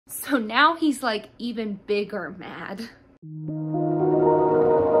So now he's like even bigger mad.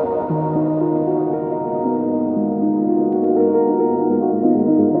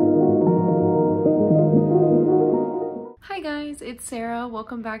 Hi guys, it's Sarah.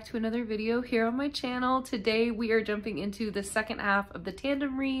 Welcome back to another video here on my channel. Today we are jumping into the second half of the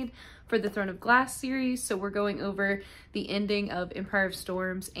Tandem Read for the Throne of Glass series. So we're going over the ending of Empire of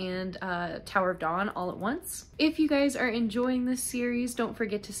Storms and Tower of Dawn all at once. If you guys are enjoying this series, don't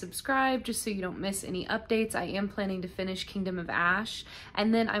forget to subscribe just so you don't miss any updates. I am planning to finish Kingdom of Ash,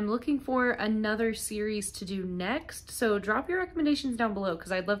 and then I'm looking for another series to do next. So drop your recommendations down below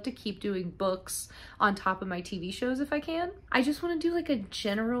because I'd love to keep doing books on top of my TV shows if I can. I just want to do like a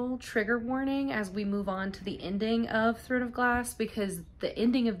general trigger warning as we move on to the ending of Throne of Glass, because the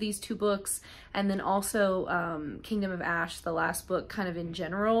ending of these two books and then also Kingdom of Ash, the last book, kind of in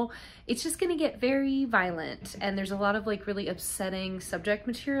general, it's just gonna get very violent and there's a lot of like really upsetting subject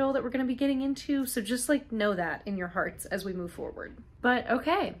material that we're gonna be getting into, so just like know that in your hearts as we move forward. But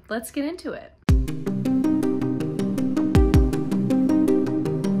okay, let's get into it.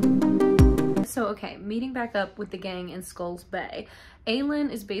 So okay, meeting back up with the gang in Skulls Bay,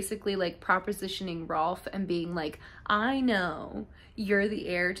 Aelin is basically like propositioning Rolf and being like, I know you're the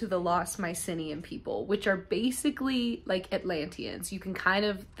heir to the lost Mycenaean people, which are basically like Atlanteans. You can kind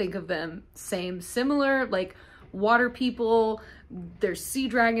of think of them similar, like water people. There's sea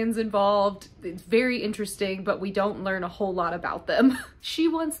dragons involved. It's very interesting, but we don't learn a whole lot about them. She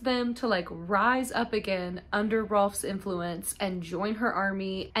wants them to like rise up again under Rolf's influence and join her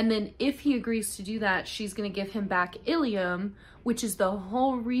army. And then if he agrees to do that, she's gonna give him back Ilium, which is the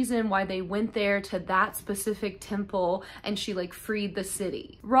whole reason why they went there to that specific temple, and she like freed the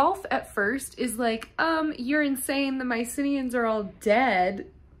city. Rolf at first is like, you're insane. The Mycenaeans are all dead.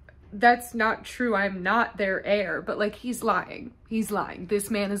 That's not true. I'm not their heir. But like, he's lying. He's lying.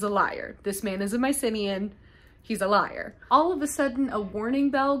 This man is a liar. This man is a Mycenaean. He's a liar. All of a sudden, a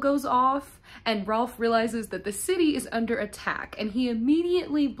warning bell goes off and Rolf realizes that the city is under attack, and he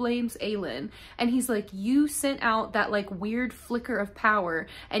immediately blames Aelin. And he's like, you sent out that like weird flicker of power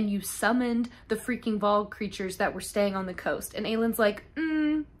and you summoned the freaking Vogue creatures that were staying on the coast. And Aelin's like,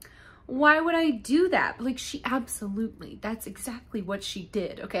 why would I do that? Like, she absolutely, that's exactly what she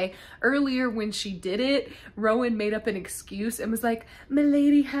did, okay? Earlier when she did it, Rowan made up an excuse and was like,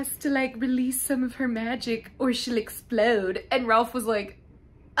 Milady has to like release some of her magic or she'll explode. And Rolf was like,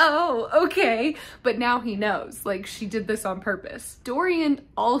 oh, okay. But now he knows, like, she did this on purpose. Dorian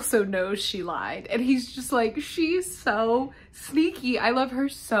also knows she lied, and he's just like, she's so sneaky. I love her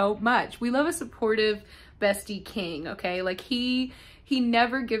so much. We love a supportive bestie king, okay? Like, he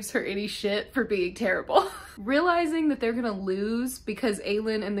never gives her any shit for being terrible. Realizing that they're gonna lose because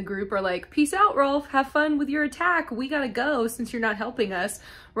Aelin and the group are like, peace out, Rolf, have fun with your attack, we gotta go since you're not helping us.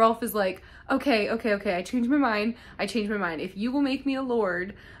 Rolf is like, okay, I changed my mind. If you will make me a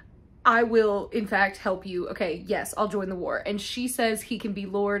lord, I will in fact help you. Okay, yes, I'll join the war. And she says he can be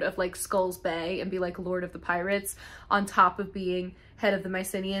lord of like Skulls Bay and be like lord of the pirates on top of being head of the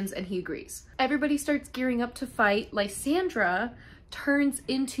Mycenaeans, and he agrees. Everybody starts gearing up to fight. Lysandra turns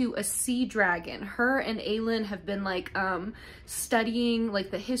into a sea dragon. Her and Aelin have been like studying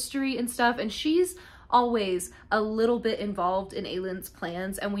like the history and stuff, and she's always a little bit involved in Aelin's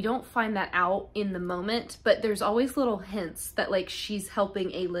plans, and we don't find that out in the moment, but there's always little hints that like she's helping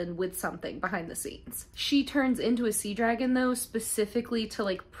Aelin with something behind the scenes. She turns into a sea dragon though, specifically to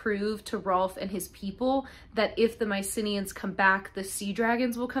like prove to Rolf and his people that if the Mycenaeans come back, the sea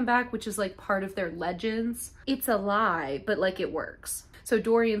dragons will come back, which is like part of their legends. It's a lie, but like it works. So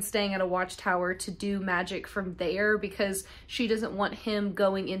Dorian's staying at a watchtower to do magic from there because she doesn't want him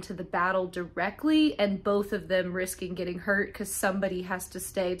going into the battle directly and both of them risking getting hurt because somebody has to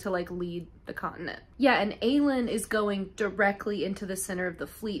stay to like lead the continent. Yeah, and Aelin is going directly into the center of the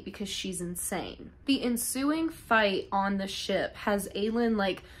fleet because she's insane. The ensuing fight on the ship has Aelin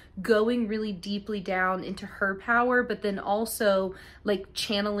like going really deeply down into her power, but then also like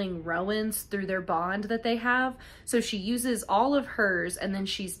channeling Rowan's through their bond that they have. So she uses all of hers and then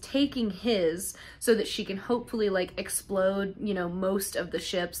she's taking his so that she can hopefully like explode, you know, most of the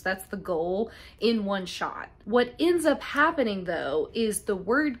ships. That's the goal in one shot. What ends up happening though is the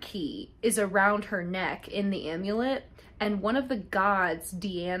word key is around her neck in the amulet. And one of the gods,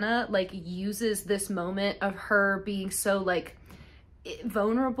 Deanna, like uses this moment of her being so like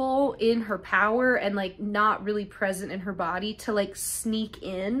vulnerable in her power and like not really present in her body to like sneak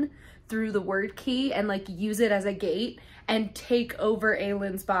in through the word key and like use it as a gate and take over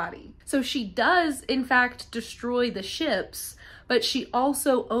Aelin's body. So she does in fact destroy the ships, but she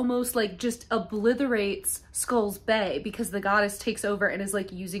also almost like just obliterates Skull's Bay because the goddess takes over and is like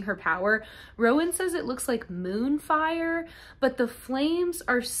using her power. Rowan says it looks like moon fire, but the flames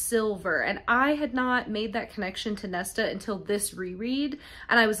are silver, and I had not made that connection to Nesta until this reread,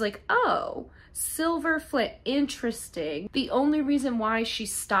 and I was like, oh, silver flint, interesting. The only reason why she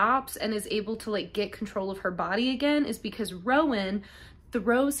stops and is able to like get control of her body again is because Rowan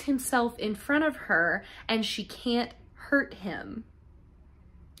throws himself in front of her and she can't hurt him.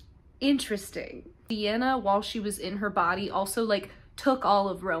 Interesting. Sienna, while she was in her body, also like took all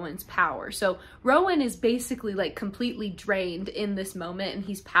of Rowan's power. So Rowan is basically like completely drained in this moment and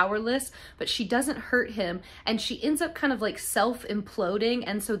he's powerless, but she doesn't hurt him, and she ends up kind of like self-imploding,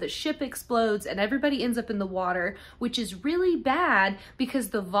 and so the ship explodes and everybody ends up in the water, which is really bad because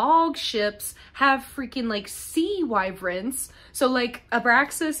the Vogue ships have freaking like sea wyverns. So like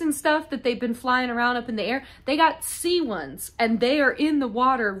Abraxas and stuff that they've been flying around up in the air, they got sea ones and they are in the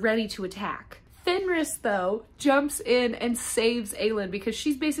water ready to attack. Fenris, though, jumps in and saves Aelin because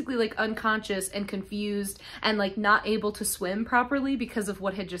she's basically like unconscious and confused and like not able to swim properly because of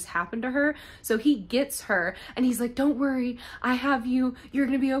what had just happened to her. So he gets her and he's like, don't worry, I have you, you're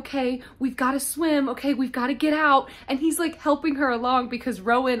gonna be okay, we've got to swim, okay, we've got to get out. And he's like helping her along because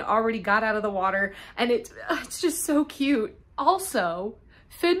Rowan already got out of the water, and it's just so cute. Also,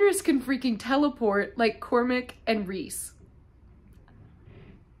 Fenris can freaking teleport like Cormac and Rhys.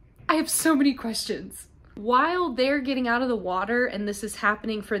 I have so many questions. While they're getting out of the water and this is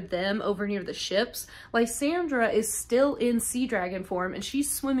happening for them over near the ships, Lysandra is still in sea dragon form and she's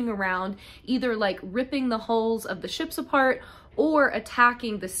swimming around, either like ripping the hulls of the ships apart or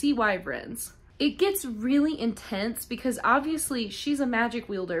attacking the sea wyverns. It gets really intense because obviously she's a magic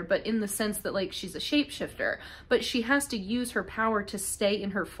wielder, but in the sense that like she's a shapeshifter, but she has to use her power to stay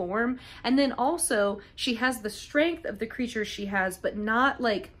in her form. And then also she has the strength of the creature she has, but not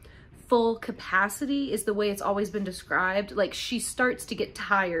like full capacity is the way it's always been described. Like she starts to get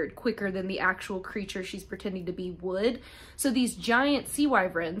tired quicker than the actual creature she's pretending to be would. So these giant sea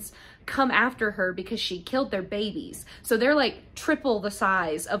wyverns come after her because she killed their babies. So they're like triple the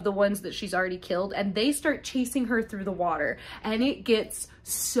size of the ones that she's already killed, and they start chasing her through the water, and it gets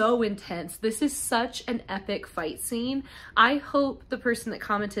so intense. This is such an epic fight scene. I hope the person that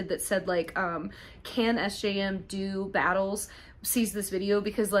commented that said like, can SJM do battles sees this video,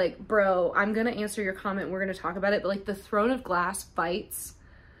 because like, bro, I'm gonna answer your comment, we're gonna talk about it, but like the Throne of Glass fights,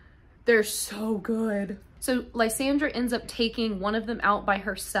 they're so good. So Lysandra ends up taking one of them out by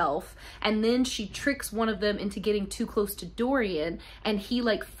herself, and then she tricks one of them into getting too close to Dorian, and he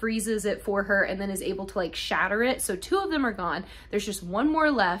like freezes it for her and then is able to like shatter it. So two of them are gone. There's just one more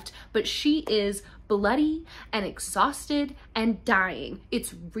left, but she is bloody and exhausted and dying.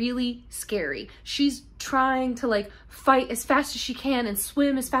 It's really scary. She's trying to like fight as fast as she can and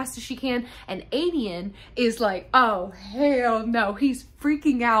swim as fast as she can, and Adian is like, oh hell no. He's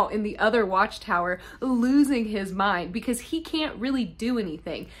freaking out in the other watchtower, losing his mind because he can't really do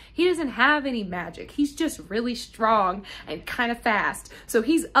anything. He doesn't have any magic. He's just really strong and kind of fast. So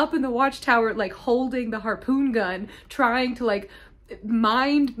he's up in the watchtower like holding the harpoon gun, trying to like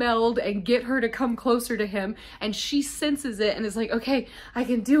mind meld and get her to come closer to him, and she senses it and is like, okay, I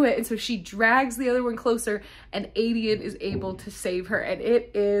can do it. And so she drags the other one closer, and Adian is able to save her, and it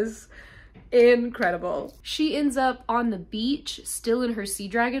is incredible. She ends up on the beach still in her sea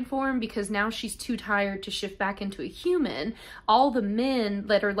dragon form because now she's too tired to shift back into a human. All the men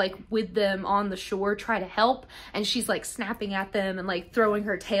that are like with them on the shore try to help, and she's like snapping at them and like throwing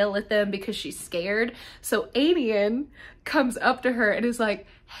her tail at them because she's scared. So Adian comes up to her and is like,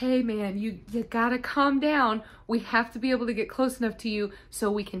 hey man, you gotta calm down. We have to be able to get close enough to you so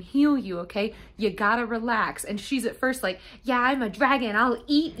we can heal you, okay? You gotta relax. And she's at first like, yeah, I'm a dragon, I'll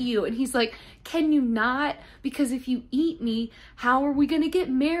eat you. And he's like, can you not? Because if you eat me, how are we gonna get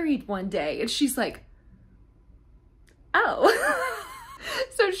married one day? And she's like, oh.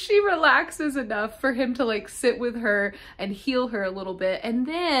 So she relaxes enough for him to like sit with her and heal her a little bit. And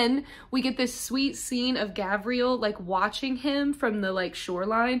then we get this sweet scene of Gavriel like watching him from the like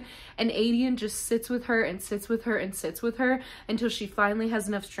shoreline, and Adian just sits with her and sits with her and sits with her until she finally has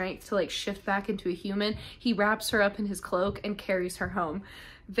enough strength to like shift back into a human. He wraps her up in his cloak and carries her home.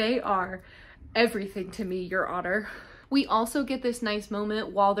 They are everything to me, Your Honor. We also get this nice moment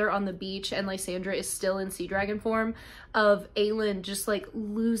while they're on the beach and Lysandra is still in sea dragon form of Aelin just like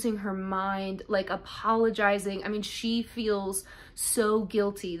losing her mind, like apologizing. I mean, she feels so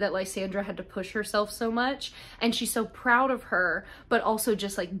guilty that Lysandra had to push herself so much, and she's so proud of her, but also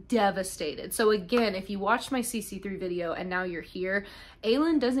just like devastated. So again, if you watched my CC3 video and now you're here,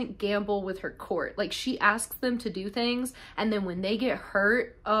 Aelin doesn't gamble with her court. Like, she asks them to do things, and then when they get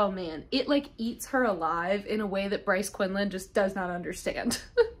hurt, oh man, it like eats her alive in a way that Bryce Quinlan just does not understand.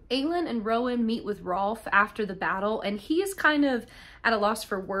 Aelin and Rowan meet with Rolf after the battle, and he is kind of at a loss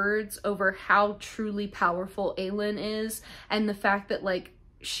for words over how truly powerful Aelin is, and the fact that like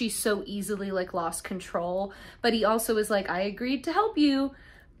she so easily like lost control. But he also is like, I agreed to help you,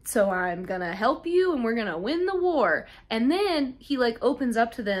 so I'm gonna help you and we're gonna win the war. And then he like opens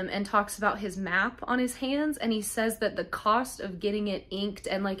up to them and talks about his map on his hands, and he says that the cost of getting it inked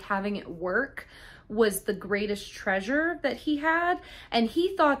and like having it work was the greatest treasure that he had. And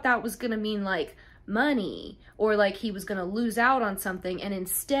he thought that was gonna mean like money, or like he was gonna lose out on something, and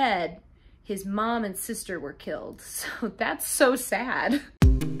instead his mom and sister were killed. So that's so sad.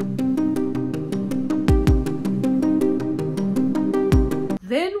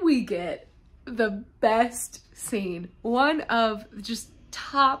 Then we get the best scene, one of just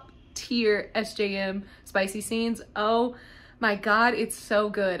top tier SJM spicy scenes. Oh my God, it's so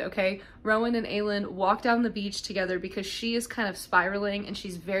good, okay? Rowan and Aelin walk down the beach together because she is kind of spiraling and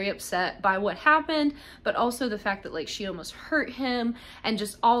she's very upset by what happened, but also the fact that like she almost hurt him and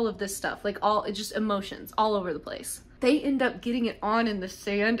just all of this stuff, like all, it's just emotions all over the place. They end up getting it on in the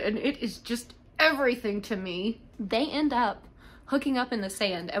sand, and it is just everything to me. They end up hooking up in the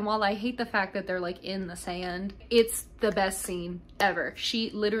sand, and while I hate the fact that they're like in the sand, it's the best scene ever. She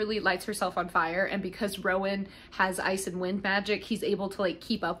literally lights herself on fire, and because Rowan has ice and wind magic, he's able to like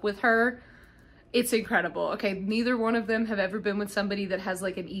keep up with her. It's incredible. Okay, neither one of them have ever been with somebody that has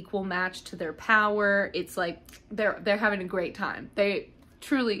like an equal match to their power. It's like they're having a great time. They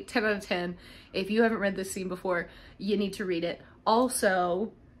truly 10 out of 10. If you haven't read this scene before, you need to read it.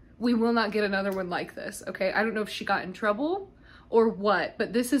 Also, we will not get another one like this, okay? I don't know if she got in trouble or what,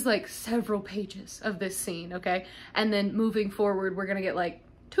 but this is like several pages of this scene, okay? And then moving forward, we're gonna get like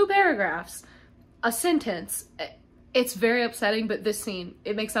 2 paragraphs, a sentence. It's very upsetting, but this scene,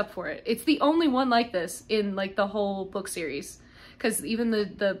 it makes up for it. It's the only one like this in like the whole book series, because even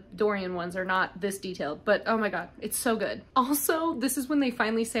the Dorian ones are not this detailed, but oh my God, it's so good. Also, this is when they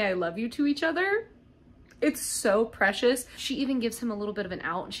finally say I love you to each other. It's so precious. She even gives him a little bit of an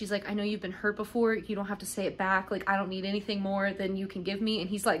out, and she's like, I know you've been hurt before. You don't have to say it back. Like, I don't need anything more than you can give me. And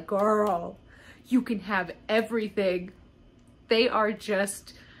he's like, girl, you can have everything. They are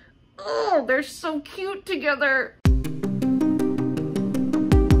just, oh, they're so cute together.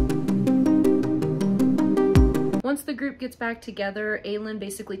 Once the group gets back together, Aelin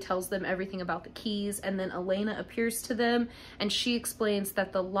basically tells them everything about the keys, and then Elena appears to them, and she explains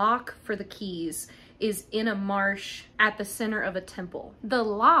that the lock for the keys is in a marsh at the center of a temple. The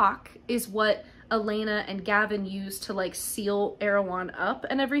lock is what Elena and Gavin use to like seal Erewhon up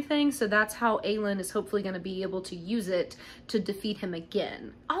and everything, so that's how Aelin is hopefully going to be able to use it to defeat him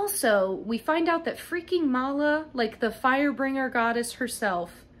again. Also, we find out that freaking Mala, like the Firebringer goddess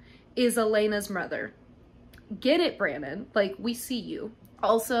herself, is Elena's mother. Get it, Brandon? Like, we see you.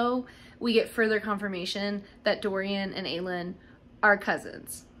 Also, we get further confirmation that Dorian and Aelin are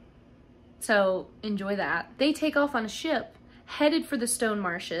cousins. So enjoy that. They take off on a ship headed for the Stone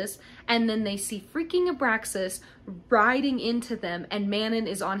Marshes, and then they see freaking Abraxas riding into them, and Manon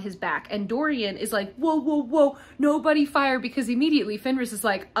is on his back, and Dorian is like, whoa, whoa, whoa, nobody fire, because immediately Fenris is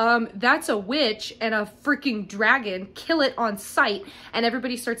like, that's a witch and a freaking dragon, kill it on sight. And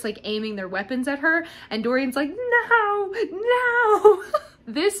everybody starts like aiming their weapons at her, and Dorian's like, no, no.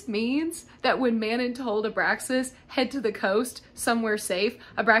 This means that when Manon told Abraxas, head to the coast, somewhere safe,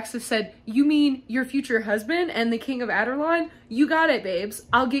 Abraxas said, you mean your future husband and the king of Adarlan? You got it, babes.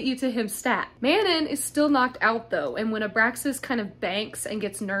 I'll get you to him stat. Manon is still knocked out though, and when Abraxas kind of banks and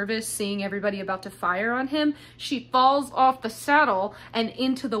gets nervous seeing everybody about to fire on him, she falls off the saddle and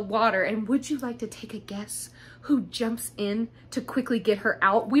into the water. And would you like to take a guess who jumps in to quickly get her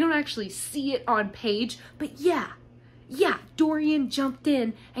out? We don't actually see it on page, but yeah, Dorian jumped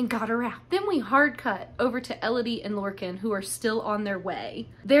in and got her out. Then we hard cut over to Elodie and Lorcan, who are still on their way.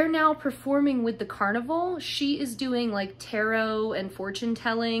 They're now performing with the carnival. She is doing like tarot and fortune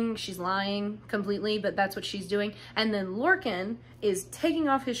telling. She's lying completely, but that's what she's doing. And then Lorcan is taking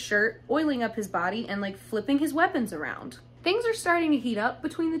off his shirt, oiling up his body, and like flipping his weapons around. Things are starting to heat up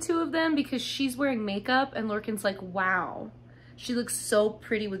between the two of them because she's wearing makeup and Lorcan's like, wow, she looks so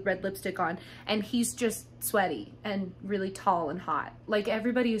pretty with red lipstick on, and he's just sweaty and really tall and hot. Like,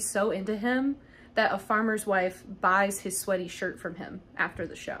 everybody is so into him that a farmer's wife buys his sweaty shirt from him after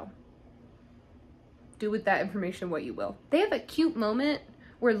the show. do with that information what you will. They have a cute moment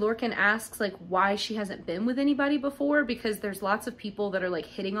where Lorcan asks like why she hasn't been with anybody before, because there's lots of people that are like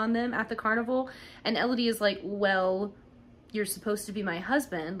hitting on them at the carnival, and Elodie is like, well, you're supposed to be my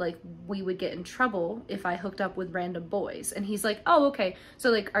husband, like we would get in trouble if I hooked up with random boys. And he's like, oh, okay, so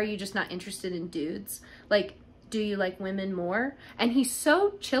like are you just not interested in dudes? Like, do you like women more? And he's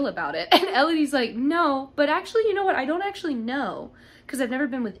so chill about it. And Elodie's like, no, but actually, you know what, I don't actually know, because I've never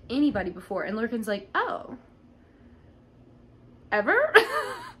been with anybody before. And Lorcan's like, oh, ever?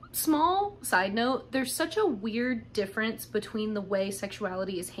 Small side note, there's such a weird difference between the way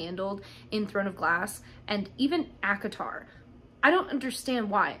sexuality is handled in Throne of Glass and even ACOTAR. I don't understand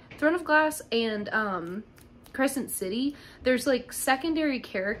why. Throne of Glass and Crescent City, there's like secondary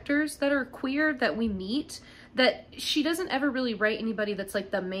characters that are queer that we meet, that she doesn't ever really write anybody that's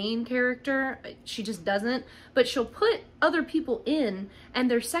like the main character. She just doesn't, but she'll put other people in and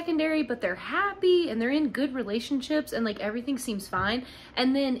they're secondary, but they're happy and they're in good relationships and like everything seems fine.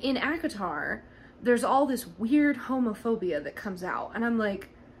 And then in ACOTAR, there's all this weird homophobia that comes out. And I'm like,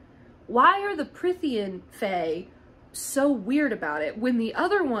 why are the Prithian Fae so weird about it when the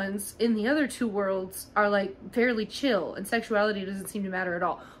other ones in the other two worlds are like fairly chill and sexuality doesn't seem to matter at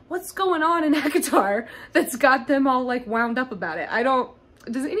all? What's going on in ACOTAR that's got them all like wound up about it?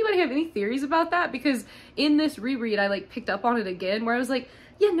 Does anybody have any theories about that? Because in this reread, I like picked up on it again where I was like,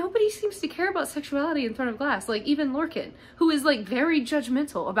 yeah, nobody seems to care about sexuality in Throne of Glass. Like even Lorcan, who is like very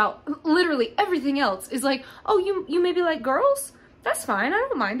judgmental about literally everything else, is like, oh, you maybe like girls? That's fine, I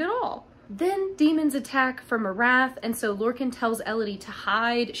don't mind at all. Then demons attack from a wrath, and so Lorcan tells Elodie to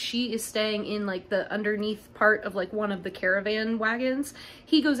hide. She is staying in like the underneath part of like one of the caravan wagons.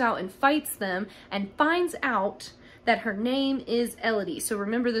 He goes out and fights them and finds out that her name is Elodie. So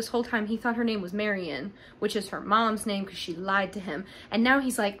remember, this whole time he thought her name was Marion, which is her mom's name because she lied to him. And now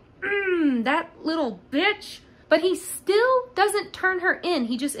he's like, that little bitch. But he still doesn't turn her in.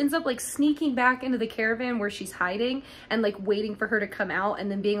 He just ends up like sneaking back into the caravan where she's hiding and like waiting for her to come out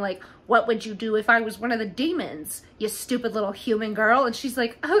and then being like, what would you do if I was one of the demons, you stupid little human girl? And she's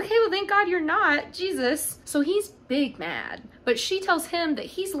like, okay, well thank God you're not, Jesus. So he's big mad, but she tells him that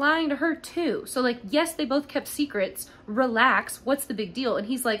he's lying to her too. So like, yes, they both kept secrets, relax, what's the big deal? And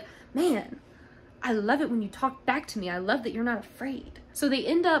he's like, man, I love it when you talk back to me. I love that you're not afraid. So they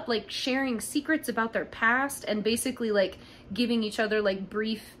end up like sharing secrets about their past and basically like giving each other like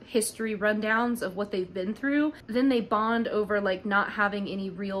brief history rundowns of what they've been through. Then they bond over like not having any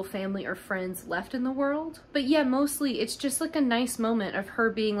real family or friends left in the world. But yeah, mostly it's just like a nice moment of her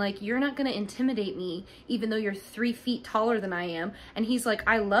being like, you're not gonna intimidate me even though you're 3 feet taller than I am. And he's like,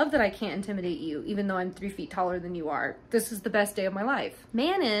 I love that I can't intimidate you even though I'm 3 feet taller than you are. This is the best day of my life.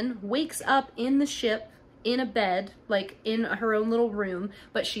 Manon wakes up in the ship in a bed, like in her own little room,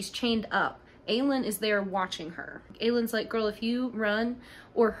 but she's chained up. Aelin is there watching her. Aelin's like, girl, if you run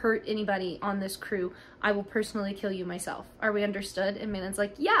or hurt anybody on this crew, I will personally kill you myself. Are we understood? And Manon's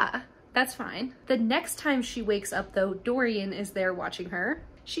like, yeah, that's fine. The next time she wakes up though, Dorian is there watching her.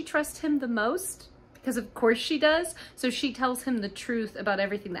 She trusts him the most, because of course she does. So she tells him the truth about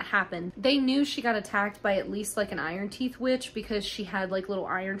everything that happened. They knew she got attacked by at least like an Iron Teeth witch because she had like little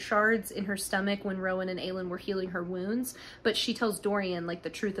iron shards in her stomach when Rowan and Aelin were healing her wounds. But she tells Dorian like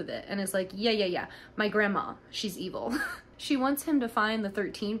the truth of it and is like, yeah, my grandma, she's evil. She wants him to find the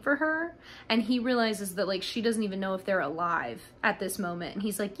 13 for her, and he realizes that like she doesn't even know if they're alive at this moment. And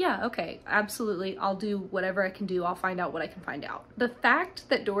he's like, yeah, okay, absolutely, I'll do whatever I can do. I'll find out what I can find out. The fact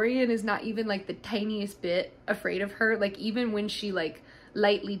that Dorian is not even like the tiniest bit afraid of her, like even when she like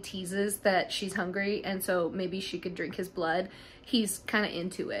lightly teases that she's hungry and so maybe she could drink his blood, he's kind of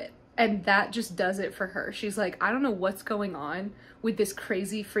into it. And that just does it for her. She's like, I don't know what's going on with this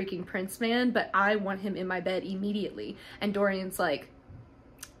crazy freaking prince man, but I want him in my bed immediately. And Dorian's like,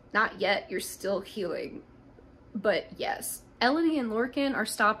 not yet, you're still healing. But yes. Elodie and Lorcan are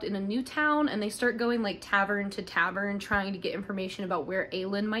stopped in a new town and they start going like tavern to tavern trying to get information about where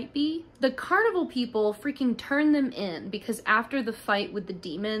Aelin might be. The carnival people freaking turn them in because after the fight with the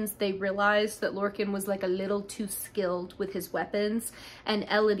demons, they realized that Lorcan was like a little too skilled with his weapons and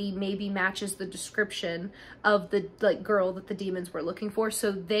Elodie maybe matches the description of the like girl that the demons were looking for.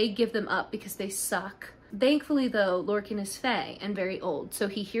 So they give them up because they suck. Thankfully though, Lorcan is Fae and very old, so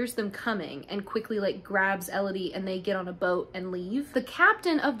he hears them coming and quickly like grabs Elodie and they get on a boat and leave. The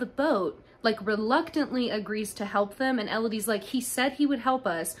captain of the boat like reluctantly agrees to help them, and Elodie's like, he said he would help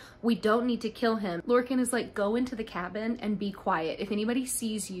us, we don't need to kill him. Lorcan is like, go into the cabin and be quiet. If anybody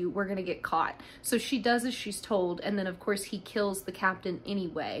sees you, we're gonna get caught. So she does as she's told, and then of course he kills the captain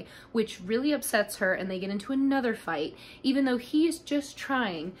anyway, which really upsets her, and they get into another fight, even though he is just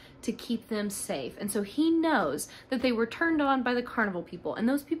trying to keep them safe. And so he knows that they were turned on by the carnival people, and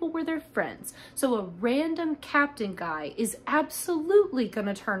those people were their friends. So a random captain guy is absolutely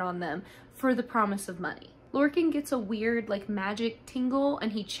gonna turn on them for the promise of money. Lorcan gets a weird like magic tingle,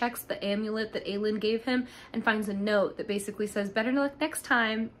 and he checks the amulet that Aelin gave him and finds a note that basically says, better luck next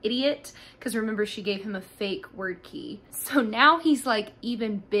time, idiot, because remember she gave him a fake word key. So now he's like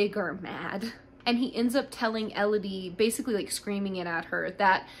even bigger mad. And he ends up telling Elodie, basically like screaming it at her,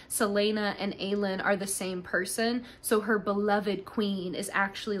 that Selena and Aelin are the same person, so her beloved queen is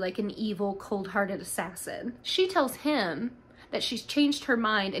actually like an evil, cold-hearted assassin. She tells him that she's changed her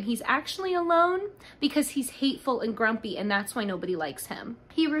mind and he's actually alone because he's hateful and grumpy, and that's why nobody likes him.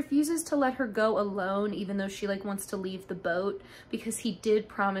 He refuses to let her go alone, even though she like wants to leave the boat, because he did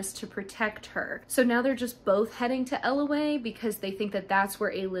promise to protect her. So now they're just both heading to Elaway because they think that that's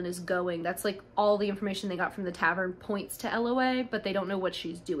where Aelin is going. That's like all the information they got from the tavern points to Elaway, but they don't know what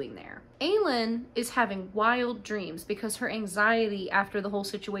she's doing there. Aelin is having wild dreams because her anxiety after the whole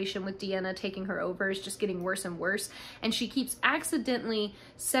situation with Deanna taking her over is just getting worse and worse, and she keeps accidentally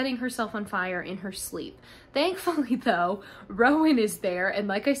setting herself on fire in her sleep. Thankfully though, Rowan is there, and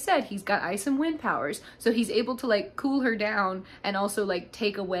like I said, he's got ice and wind powers, so he's able to like cool her down and also like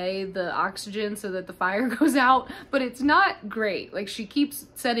take away the oxygen so that the fire goes out, but it's not great. Like she keeps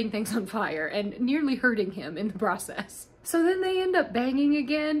setting things on fire and nearly hurting him in the process. So then they end up banging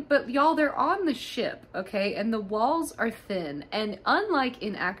again, but y'all, they're on the ship, okay? And the walls are thin, and unlike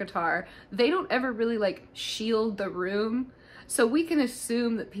in ACOTAR, they don't ever really like shield the room. So we can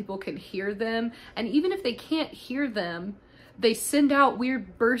assume that people can hear them, and even if they can't hear them, they send out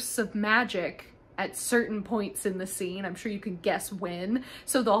weird bursts of magic at certain points in the scene. I'm sure you can guess when.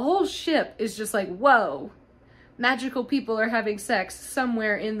 So the whole ship is just like, whoa, magical people are having sex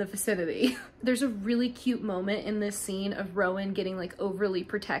somewhere in the vicinity. There's a really cute moment in this scene of Rowan getting like overly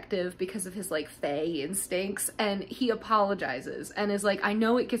protective because of his like fae instincts, and he apologizes and is like, I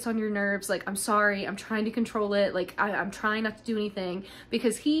know it gets on your nerves, like I'm sorry, I'm trying to control it, like I'm trying not to do anything,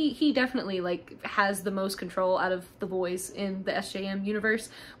 because he definitely like has the most control out of the boys in the SJM universe,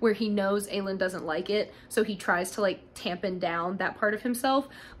 where he knows Aelin doesn't like it, so he tries to like tampen down that part of himself.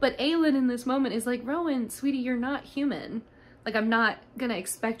 But Aelin in this moment is like, Rowan, sweetie, you're not human. Like, I'm not gonna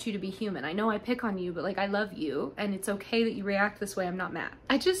expect you to be human. I know I pick on you, but like, I love you, and it's okay that you react this way. I'm not mad.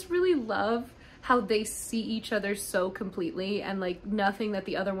 I just really love how they see each other so completely, and like nothing that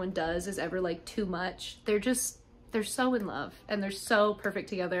the other one does is ever like too much. They're so in love, and they're so perfect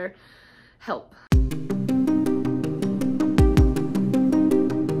together. Help.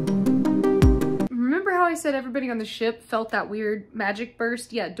 Remember how I said everybody on the ship felt that weird magic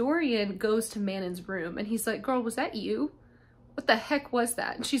burst? Yeah, Dorian goes to Manon's room, and he's like, girl, was that you? What the heck was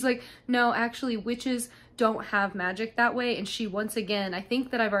that? And she's like, no, actually witches don't have magic that way. And she, once again, I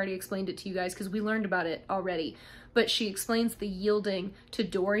think that I've already explained it to you guys because we learned about it already, but she explains the yielding to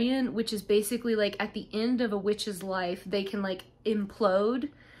Dorian, which is basically like at the end of a witch's life, they can like implode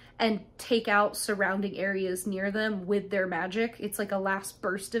and take out surrounding areas near them with their magic. It's like a last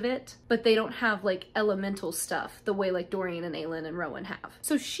burst of it, but they don't have like elemental stuff the way like Dorian and Aelin and Rowan have.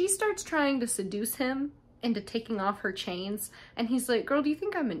 So she starts trying to seduce him into taking off her chains, and he's like, girl, do you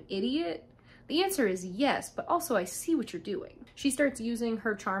think I'm an idiot? The answer is yes, but also I see what you're doing. She starts using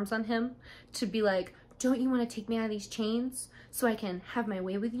her charms on him to be like, don't you want to take me out of these chains so I can have my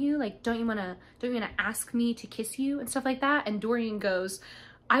way with you? Like, don't you want to ask me to kiss you and stuff like that? And Dorian goes,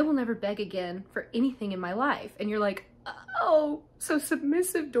 I will never beg again for anything in my life. And you're like, oh, so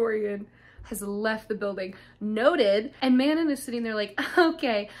submissive Dorian has left the building. Noted. And Manon is sitting there like,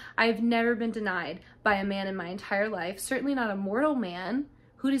 okay, I've never been denied by a man in my entire life, certainly not a mortal man.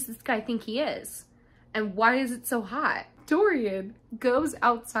 Who does this guy think he is? And why is it so hot? Dorian goes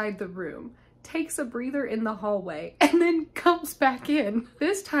outside the room, takes a breather in the hallway, and then comes back in.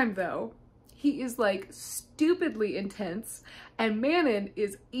 This time though, he is like stupidly intense, and Manon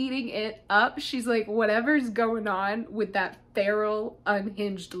is eating it up. She's like, whatever's going on with that feral,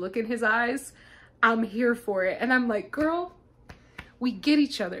 unhinged look in his eyes, I'm here for it. And I'm like, girl, we get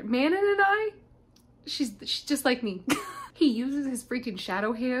each other. Manon and I, she's just like me. He uses his freaking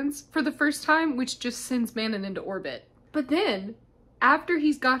shadow hands for the first time, which just sends Manon into orbit. But then, after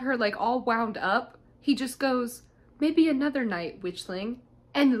he's got her like all wound up, he just goes, maybe another night, witchling,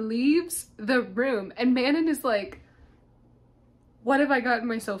 and leaves the room. And Manon is like, what have I gotten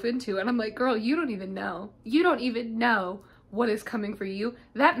myself into? And I'm like, girl, you don't even know. You don't even know what is coming for you.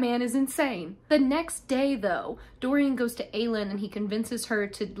 That man is insane. The next day though, Dorian goes to Aelin and he convinces her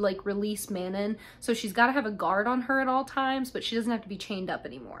to like release Manon. So she's got to have a guard on her at all times, but she doesn't have to be chained up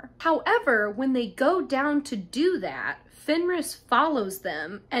anymore. However, when they go down to do that, Fenris follows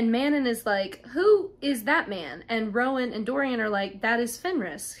them and Manon is like, who is that man? And Rowan and Dorian are like, that is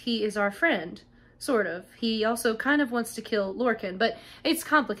Fenris. He is our friend. Sort of. He also kind of wants to kill Lorcan, but it's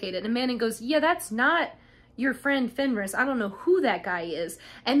complicated. And Manon goes, yeah, that's not your friend Fenris. I don't know who that guy is.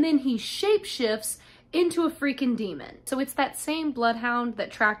 And then he shapeshifts into a freaking demon. So it's that same bloodhound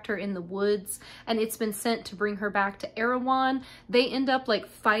that tracked her in the woods, and it's been sent to bring her back to Erewhon. They end up like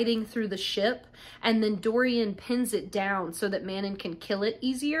fighting through the ship, and then Dorian pins it down so that Manon can kill it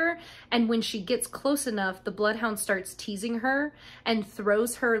easier. And when she gets close enough, the bloodhound starts teasing her and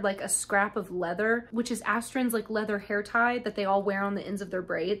throws her like a scrap of leather, which is Astrid's like leather hair tie that they all wear on the ends of their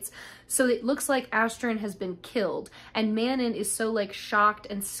braids. So it looks like Astrid has been killed, and Manon is so like shocked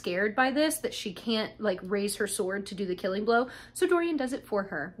and scared by this that she can't like raise her sword to do the killing blow. So Dorian does it for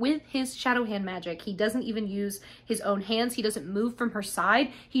her with his shadow hand magic. He doesn't even use his own hands. He doesn't move from her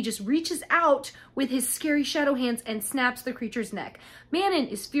side. He just reaches out with his scary shadow hands and snaps the creature's neck. Manon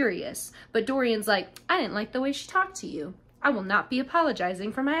is furious, but Dorian's like, I didn't like the way she talked to you. I will not be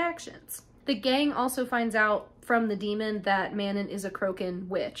apologizing for my actions. The gang also finds out from the demon that Manon is a Crocan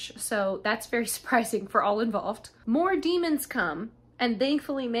witch, so that's very surprising for all involved. More demons come, and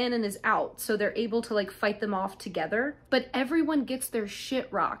thankfully Manon is out, so they're able to like fight them off together. But everyone gets their shit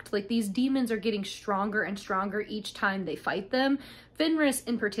rocked. Like these demons are getting stronger and stronger each time they fight them. Fenris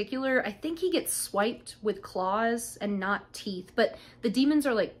in particular, I think he gets swiped with claws and not teeth, but the demons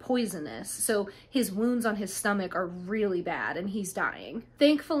are like poisonous, so his wounds on his stomach are really bad and he's dying.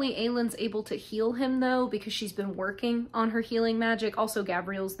 Thankfully, Aelin's able to heal him though, because she's been working on her healing magic. Also,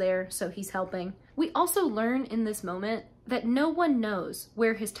 Gavriel's there, so he's helping. We also learn in this moment that no one knows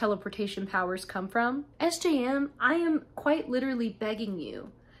where his teleportation powers come from. SJM, I am quite literally begging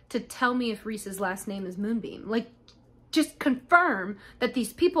you to tell me if Rhys's last name is Moonbeam. Like, just confirm that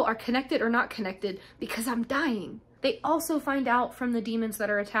these people are connected or not connected, because I'm dying. They also find out from the demons that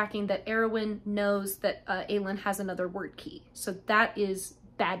are attacking that Erewhon knows that Aelin has another word key. So that is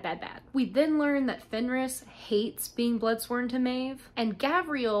bad, bad, bad. We then learn that Fenris hates being bloodsworn to Maeve, and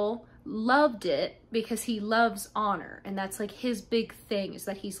Gavriel loved it because he loves honor, and that's like his big thing, is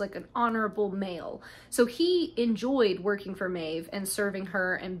that he's like an honorable male. So he enjoyed working for Maeve and serving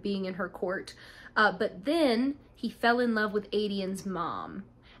her and being in her court, but then he fell in love with Aedian's mom,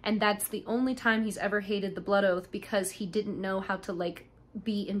 and that's the only time he's ever hated the Blood Oath, because he didn't know how to like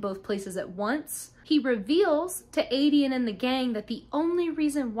be in both places at once. He reveals to Aedian and the gang that the only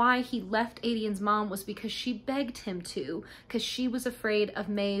reason why he left Aedian's mom was because she begged him to, because she was afraid of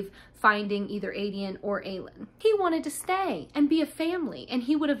Maeve finding either Aedian or Aelin. He wanted to stay and be a family, and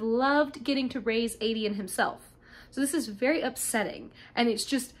he would have loved getting to raise Aedian himself. So this is very upsetting, and it's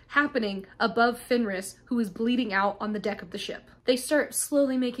just happening above Fenris, who is bleeding out on the deck of the ship. They start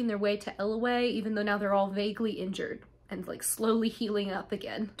slowly making their way to Elaway, even though now they're all vaguely injured and like slowly healing up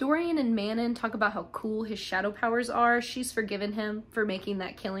again. Dorian and Manon talk about how cool his shadow powers are. She's forgiven him for making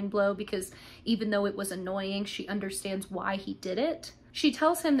that killing blow, because even though it was annoying, she understands why he did it. She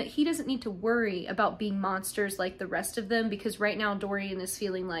tells him that he doesn't need to worry about being monsters like the rest of them, because right now Dorian is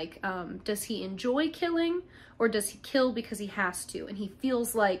feeling like, does he enjoy killing, or does he kill because he has to? And he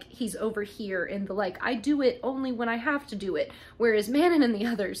feels like he's over here in the like, I do it only when I have to do it, whereas Manon and the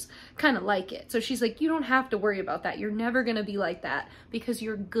others kind of like it. So she's like, you don't have to worry about that. You're never gonna be like that, because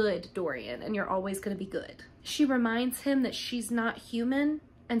you're good, Dorian, and you're always gonna be good. She reminds him that she's not human,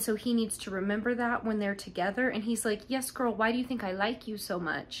 and so he needs to remember that when they're together. And he's like, yes, girl, why do you think I like you so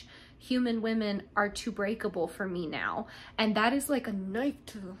much? Human women are too breakable for me now. And that is like a knife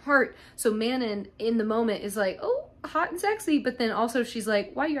to the heart. So Manon in the moment is like, oh, hot and sexy. But then also she's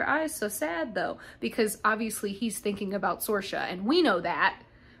like, why are your eyes so sad though? Because obviously he's thinking about Sorsha, and we know that,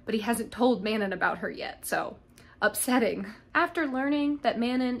 but he hasn't told Manon about her yet. So upsetting. After learning that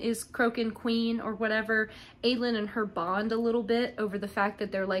Manon is Crocan Queen or whatever, Aelin and her bond a little bit over the fact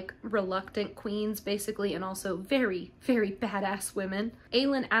that they're like reluctant queens basically, and also very, very badass women.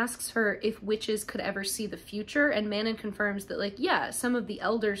 Aelin asks her if witches could ever see the future, and Manon confirms that like, yeah, some of the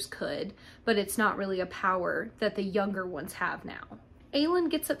elders could, but it's not really a power that the younger ones have now. Aelin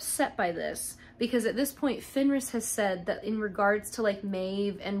gets upset by this, because at this point Fenris has said that in regards to like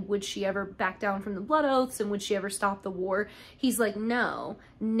Maeve and would she ever back down from the Blood Oaths and would she ever stop the war, he's like, no,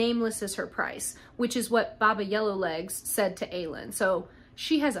 nameless is her price, which is what Baba Yellowlegs said to Aelin. So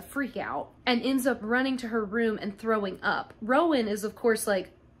she has a freak out and ends up running to her room and throwing up. Rowan is of course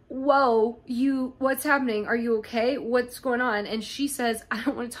like, whoa, what's happening? Are you okay? What's going on? And she says, I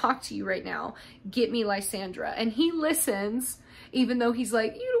don't want to talk to you right now. Get me Lysandra. And he listens, even though he's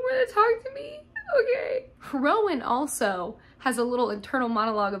like, you don't want to talk to me? Okay. Rowan also has a little internal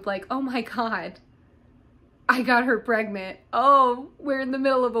monologue of like, oh my God, I got her pregnant. Oh, we're in the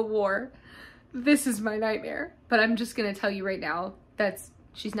middle of a war. This is my nightmare. But I'm just gonna tell you right now,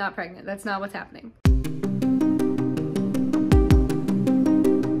 she's not pregnant. That's not what's happening.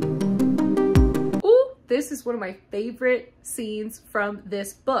 This is one of my favorite scenes from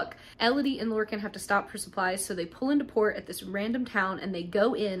this book. Elodie and Lorcan have to stop for supplies, so they pull into port at this random town and they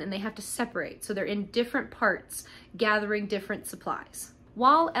go in and they have to separate. So they're in different parts, gathering different supplies.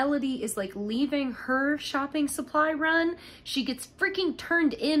 While Elodie is like leaving her shopping supply run, she gets freaking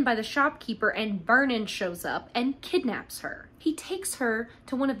turned in by the shopkeeper and Vernon shows up and kidnaps her. He takes her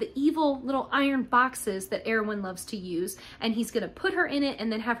to one of the evil little iron boxes that Erwin loves to use, and he's gonna put her in it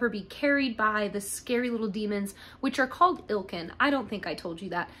and then have her be carried by the scary little demons, which are called Ilkin. I don't think I told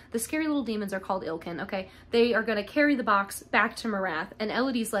you that. The scary little demons are called Ilkin, okay? They are gonna carry the box back to Marath, and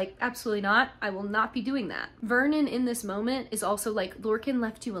Elodie's like, absolutely not. I will not be doing that. Vernon in this moment is also like, Lorcan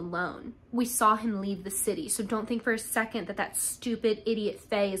left you alone. We saw him leave the city, so don't think for a second that that stupid idiot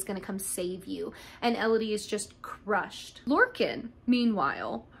Faye is gonna come save you. And Elodie is just crushed. Lorcan,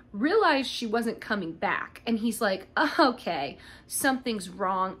 meanwhile, realized she wasn't coming back, and he's like, okay, something's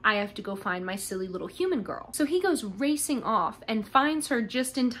wrong. I have to go find my silly little human girl. So he goes racing off and finds her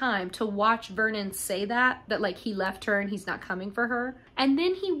just in time to watch Vernon say that like he left her and he's not coming for her. And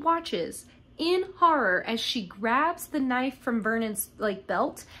then he watches in horror as she grabs the knife from Vernon's like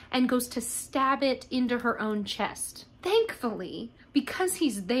belt and goes to stab it into her own chest. Thankfully, because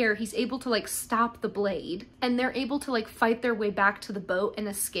he's there, he's able to like stop the blade and they're able to like fight their way back to the boat and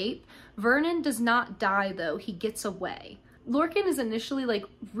escape. Vernon does not die though, he gets away. Lorcan is initially like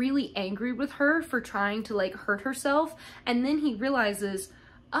really angry with her for trying to like hurt herself, and then he realizes,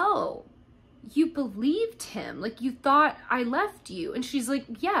 oh, you believed him, like you thought I left you. And she's like,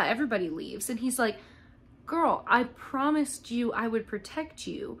 yeah, everybody leaves. And he's like, girl, I promised you I would protect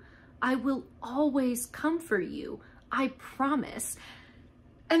you. I will always come for you. I promise.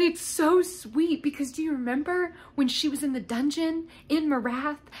 And it's so sweet because do you remember when she was in the dungeon in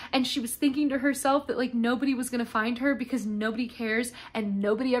Marath and she was thinking to herself that like nobody was gonna find her because nobody cares and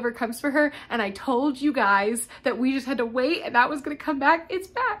nobody ever comes for her, and I told you guys that we just had to wait and that was gonna come back. It's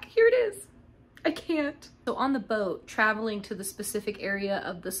back. Here it is. I can't. So on the boat, traveling to the specific area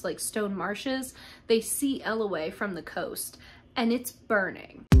of this like stone marshes, they see Elway from the coast and it's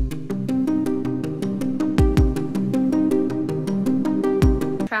burning.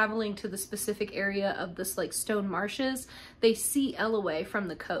 Traveling to the specific area of this like stone marshes, they see Elway from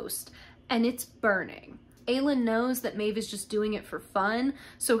the coast and it's burning. Aelin knows that Maeve is just doing it for fun,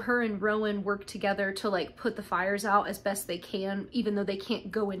 so her and Rowan work together to like put the fires out as best they can, even though they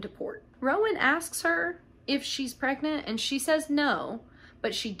can't go into port. Rowan asks her if she's pregnant and she says no,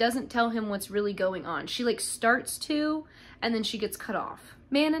 but she doesn't tell him what's really going on. She like starts to, and then she gets cut off.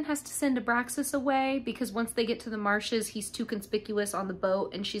 Manon has to send Abraxas away because once they get to the marshes, he's too conspicuous on the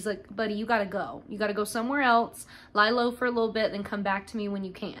boat, and she's like, buddy, you gotta go. You gotta go somewhere else, lie low for a little bit, then come back to me when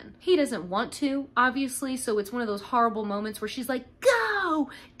you can. He doesn't want to, obviously, so it's one of those horrible moments where she's like, go!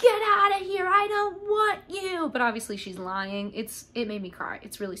 Get out of here! I don't want you! But obviously she's lying. It made me cry.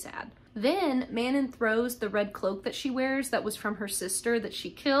 It's really sad. Then Manon throws the red cloak that she wears that was from her sister that she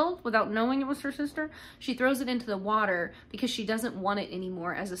killed without knowing it was her sister. She throws it into the water because she doesn't want it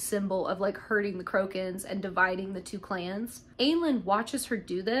anymore as a symbol of like hurting the Crokins and dividing the two clans. Aelin watches her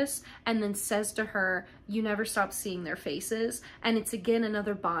do this and then says to her, you never stop seeing their faces. And it's again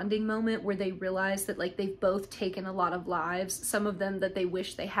another bonding moment where they realize that like they've both taken a lot of lives, some of them that they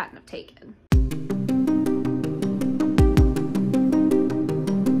wish they hadn't have taken.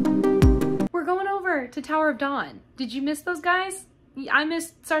 To Tower of Dawn. Did you miss those guys? I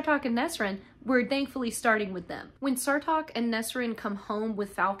missed Sartok and Nesrin. We're thankfully starting with them. When Sartok and Nesrin come home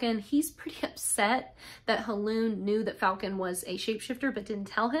with Falcon, he's pretty upset that Haloon knew that Falcon was a shapeshifter but didn't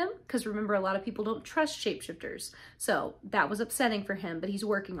tell him, because remember, a lot of people don't trust shapeshifters. So that was upsetting for him, but he's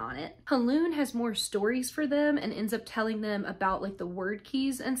working on it. Haloon has more stories for them and ends up telling them about like the word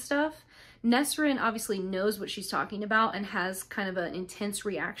keys and stuff. Nesrin obviously knows what she's talking about and has kind of an intense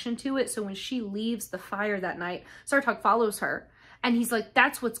reaction to it. So when she leaves the fire that night, Sartok follows her and he's like,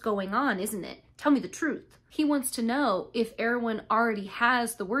 that's what's going on, isn't it? Tell me the truth. He wants to know if Erwin already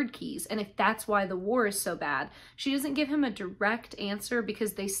has the word keys and if that's why the war is so bad. She doesn't give him a direct answer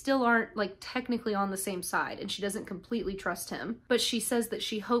because they still aren't like technically on the same side, and she doesn't completely trust him. But she says that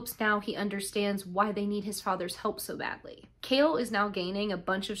she hopes now he understands why they need his father's help so badly. Kale is now gaining a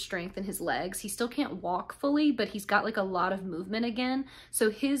bunch of strength in his legs. He still can't walk fully, but he's got like a lot of movement again.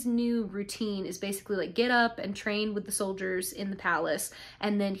 So his new routine is basically like get up and train with the soldiers in the palace,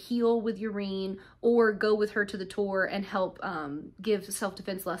 and then heal with Yrene or go with her to the tour and help give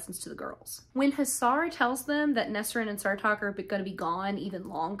self-defense lessons to the girls. When Hussar tells them that Nesrin and Sartok are going to be gone even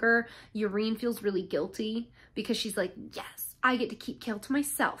longer, Yrene feels really guilty because she's like, yes, I get to keep Kale to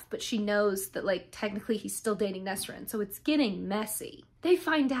myself, but she knows that like technically he's still dating Nesrin, so it's getting messy. They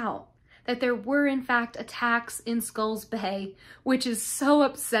find out that there were in fact attacks in Skulls Bay, which is so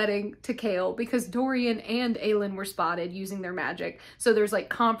upsetting to Kale because Dorian and Aelin were spotted using their magic. So there's like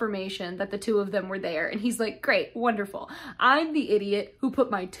confirmation that the two of them were there, and he's like, great, wonderful. I'm the idiot who put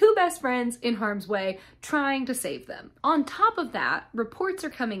my two best friends in harm's way trying to save them. On top of that, reports are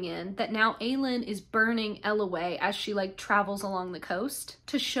coming in that now Aelin is burning Elle away as she like travels along the coast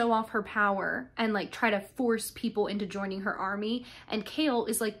to show off her power and like try to force people into joining her army. And Kale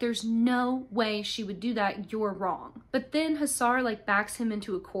is like, there's no way she would do that, you're wrong. But then Hussar like backs him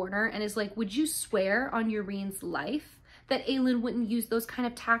into a corner and is like, would you swear on Yrene's life that Aelin wouldn't use those kind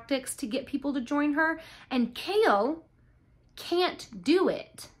of tactics to get people to join her? And Kale can't do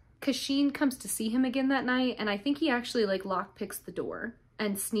it. Kashin comes to see him again that night, and I think he actually like lockpicks the door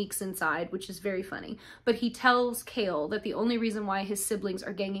and sneaks inside, which is very funny. But he tells Kale that the only reason why his siblings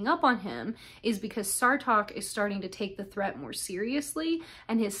are ganging up on him is because Sartok is starting to take the threat more seriously,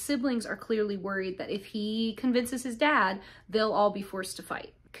 and his siblings are clearly worried that if he convinces his dad, they'll all be forced to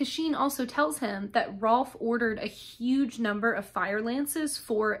fight. Kashin also tells him that Rolf ordered a huge number of fire lances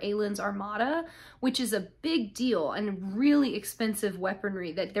for Aelin's armada, which is a big deal and really expensive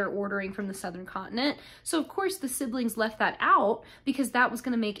weaponry that they're ordering from the southern continent. So of course the siblings left that out because that was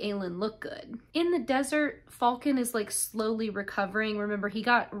going to make Aelin look good. In the desert, Falcon is like slowly recovering. Remember, he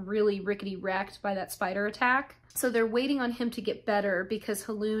got really rickety wrecked by that spider attack. So they're waiting on him to get better because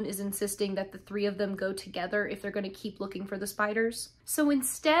Haloon is insisting that the three of them go together if they're going to keep looking for the spiders. So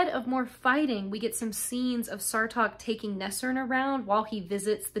instead of more fighting, we get some scenes of Sartok taking Nesrin around while he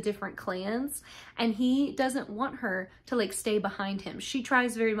visits the different clans, and he doesn't want her to like stay behind him. She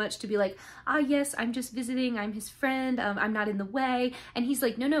tries very much to be like, ah yes, I'm just visiting, I'm his friend, I'm not in the way. And he's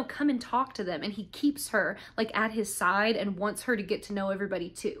like, no, come and talk to them. And he keeps her like at his side and wants her to get to know everybody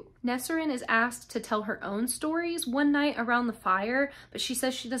too. Nesrin is asked to tell her own stories one night around the fire, but she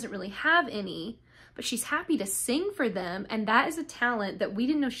says she doesn't really have any, but she's happy to sing for them, and that is a talent that we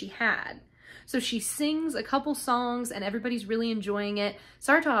didn't know she had. So she sings a couple songs and everybody's really enjoying it.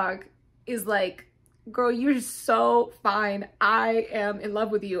 Sartok is like, girl, you're so fine. I am in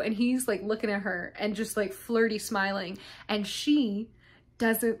love with you. And he's like looking at her and just like flirty smiling, and she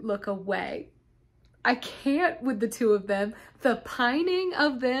doesn't look away. I can't with the two of them. The pining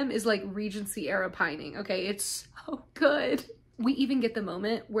of them is like Regency era pining, okay? It's so good. We even get the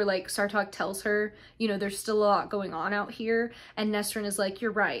moment where like Sartok tells her, you know, there's still a lot going on out here, and Nesrin is like,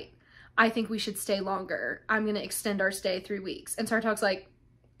 you're right. I think we should stay longer. I'm gonna extend our stay 3 weeks. And Sartok's like,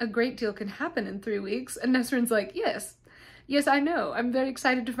 a great deal can happen in 3 weeks. And Nesrin's like, yes, I know. I'm very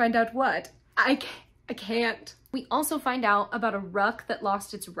excited to find out what. I can't. We also find out about a ruck that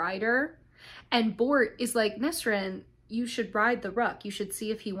lost its rider. And Bort is like, Nesrin, you should ride the ruck. You should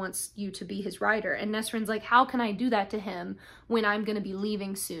see if he wants you to be his rider. And Nesrin's like, how can I do that to him when I'm going to be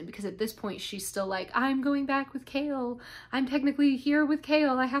leaving soon? Because at this point, she's still like, I'm going back with Kale. I'm technically here with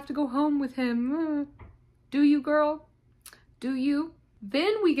Kale. I have to go home with him. Do you, girl? Do you?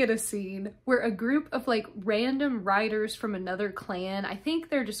 Then we get a scene where a group of like random riders from another clan, I think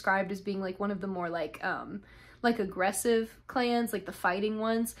they're described as being like one of the more like aggressive clans, like the fighting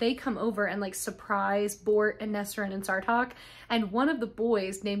ones, they come over and like surprise Bort and Nesrin and Sartok. And one of the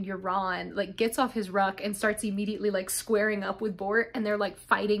boys named Euron like gets off his ruck and starts immediately like squaring up with Bort, and they're like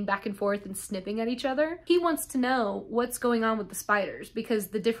fighting back and forth and snipping at each other. He wants to know what's going on with the spiders because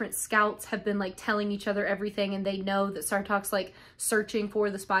the different scouts have been like telling each other everything, and they know that Sartok's like searching for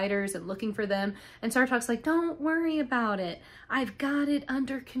the spiders and looking for them. And Sartok's like, don't worry about it. I've got it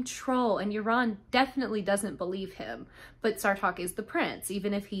under control. And Euron definitely doesn't believe him, but Sartok is the prince,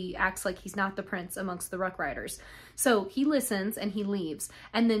 even if he acts like he's not the prince amongst the Ruck Riders. So he listens and he leaves.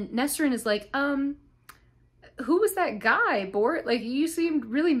 And then Nesrin is like, who was that guy, Bort? Like, you seemed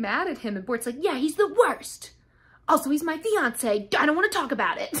really mad at him. And Bort's like, yeah, he's the worst. Also, he's my fiance. I don't want to talk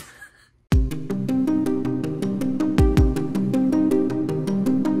about it.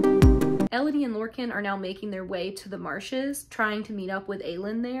 Elodie and Lorcan are now making their way to the marshes, trying to meet up with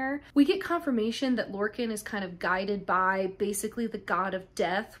Aelin there. We get confirmation that Lorcan is kind of guided by basically the god of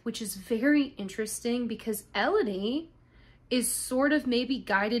death, which is very interesting because Elodie is sort of maybe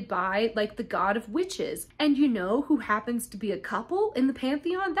guided by like the god of witches. And you know who happens to be a couple in the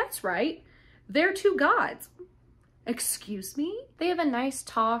pantheon? That's right, they're two gods. Excuse me? They have a nice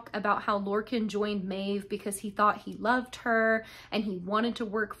talk about how Lorcan joined Maeve because he thought he loved her and he wanted to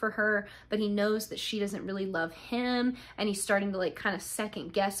work for her, but he knows that she doesn't really love him, and he's starting to like kind of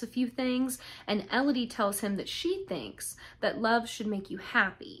second guess a few things. And Elodie tells him that she thinks that love should make you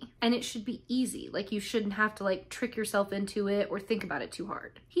happy and it should be easy. Like you shouldn't have to like trick yourself into it or think about it too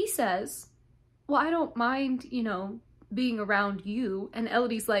hard. He says, well, I don't mind, you know, being around you. And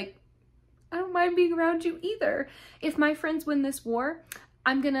Elodie's like, I don't mind being around you either. If my friends win this war,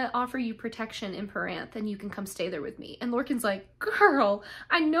 I'm gonna offer you protection in Peranth and you can come stay there with me. And Lorcan's like, girl,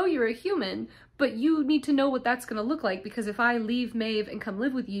 I know you're a human, but you need to know what that's gonna look like, because if I leave Maeve and come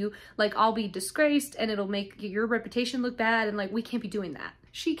live with you, like I'll be disgraced and it'll make your reputation look bad, and like we can't be doing that.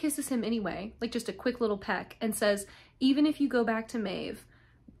 She kisses him anyway, like just a quick little peck, and says, even if you go back to Maeve,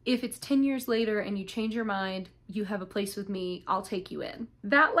 if it's 10 years later and you change your mind, you have a place with me, I'll take you in.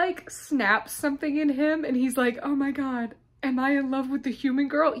 That like snaps something in him and he's like, oh my God, am I in love with the human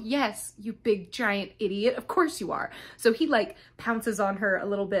girl? Yes, you big giant idiot, of course you are. So he like pounces on her a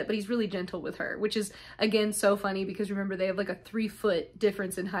little bit, but he's really gentle with her, which is again so funny because remember they have like a 3-foot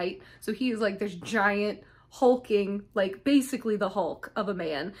difference in height. So he is like this giant hulking, like basically the Hulk of a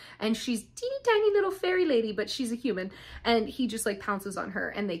man, and she's teeny tiny little fairy lady, but she's a human, and he just like pounces on her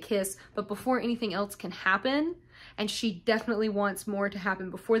and they kiss. But before anything else can happen, and she definitely wants more to happen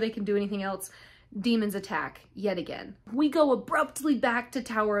before they can do anything else, demons attack yet again. We go abruptly back to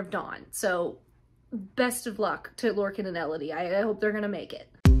Tower of Dawn. So best of luck to Lorcan and Elodie. I hope they're gonna make it.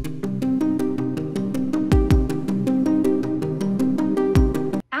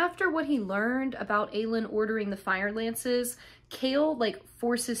 After what he learned about Aelin ordering the fire lances, Chaol like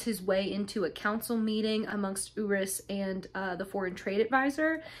forces his way into a council meeting amongst Urys and the foreign trade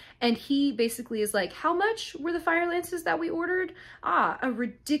advisor, and he basically is like, how much were the fire lances that we ordered? Ah, a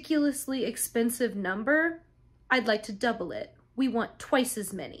ridiculously expensive number. I'd like to double it. We want twice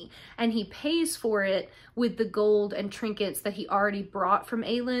as many. And he pays for it with the gold and trinkets that he already brought from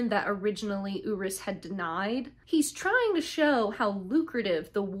Aelin that originally Urys had denied. He's trying to show how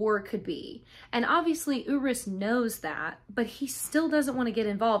lucrative the war could be. And obviously Urys knows that, but he still doesn't want to get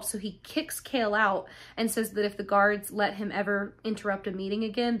involved, so he kicks Chaol out and says that if the guards let him ever interrupt a meeting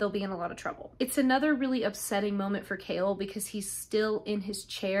again, they'll be in a lot of trouble. It's another really upsetting moment for Chaol because he's still in his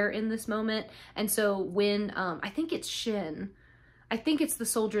chair in this moment. And so when, I think it's Shin, I think it's the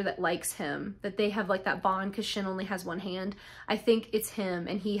soldier that likes him, that they have like that bond because Shin only has one hand. I think it's him,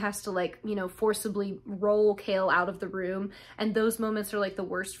 and he has to like, you know, forcibly roll Chaol out of the room. And those moments are like the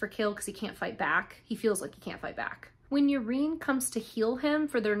worst for Chaol because he can't fight back. He feels like he can't fight back. When Yrene comes to heal him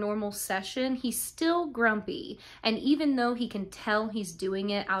for their normal session, he's still grumpy. And even though he can tell he's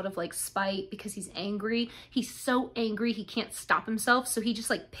doing it out of like spite because he's angry, he's so angry he can't stop himself. So he just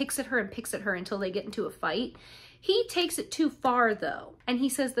like picks at her and picks at her until they get into a fight. He takes it too far though, and he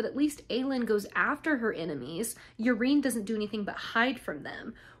says that at least Aelin goes after her enemies. Yrene doesn't do anything but hide from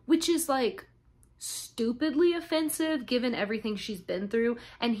them, which is like stupidly offensive given everything she's been through,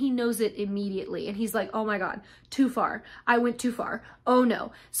 and he knows it immediately. And he's like, oh my God, too far. I went too far. Oh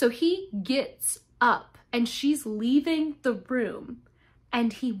no. So he gets up and she's leaving the room.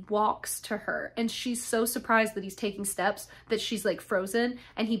 And he walks to her, and she's so surprised that he's taking steps that she's like frozen,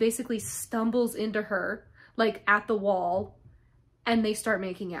 and he basically stumbles into her like at the wall, and they start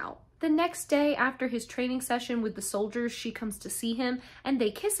making out. The next day after his training session with the soldiers, she comes to see him and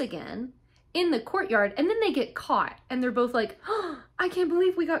they kiss again in the courtyard, and then they get caught and they're both like, oh, I can't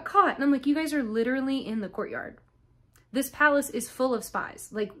believe we got caught. And I'm like, you guys are literally in the courtyard. This palace is full of spies.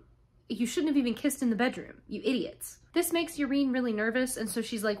 Like, you shouldn't have even kissed in the bedroom, you idiots. This makes Yrene really nervous, and so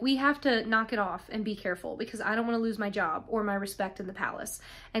she's like, we have to knock it off and be careful because I don't want to lose my job or my respect in the palace.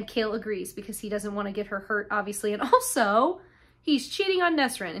 And Chaol agrees because he doesn't want to get her hurt, obviously, and also he's cheating on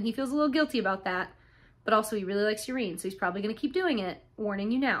Nesrin and he feels a little guilty about that, but also he really likes Yrene, so he's probably going to keep doing it,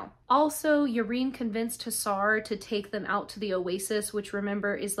 warning you now. Also, Yrene convinced Hussar to take them out to the Oasis, which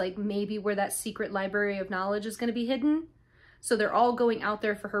remember is like maybe where that secret library of knowledge is going to be hidden. So they're all going out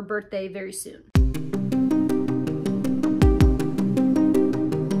there for her birthday very soon.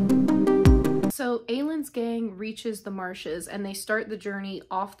 So Aylin's gang reaches the marshes and they start the journey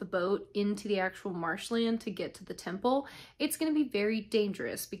off the boat into the actual marshland to get to the temple. It's going to be very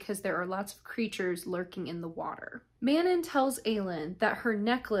dangerous because there are lots of creatures lurking in the water. Manon tells Aylin that her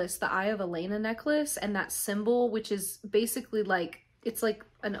necklace, the Eye of Elena necklace, and that symbol, which is basically like, it's like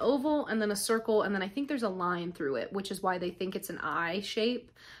an oval and then a circle and then I think there's a line through it, which is why they think it's an eye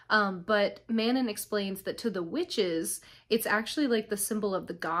shape. But Manon explains that to the witches, it's actually like the symbol of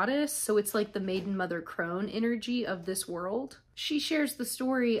the goddess. So it's like the maiden mother crone energy of this world. She shares the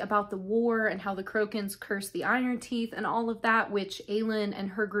story about the war and how the Crokins cursed the Iron Teeth and all of that, which Aylin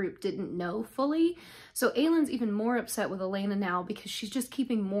and her group didn't know fully. So Aylin's even more upset with Elena now because she's just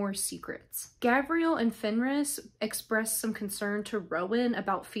keeping more secrets. Gavriel and Fenris express some concern to Rowan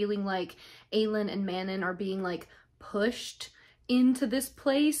about feeling like Aylin and Manon are being like pushed into this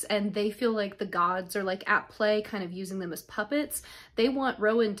place and they feel like the gods are like at play, kind of using them as puppets. They want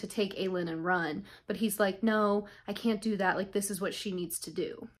Rowan to take Aylin and run, but he's like, no, I can't do that. Like, this is what she needs to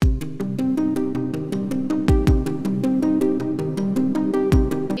do.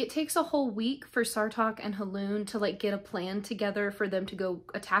 It takes a whole week for Sartok and Haloon to like get a plan together for them to go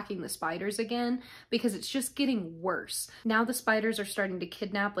attacking the spiders again, because it's just getting worse. Now the spiders are starting to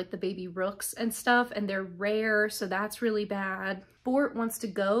kidnap like the baby rooks and stuff, and they're rare, so that's really bad. Bort wants to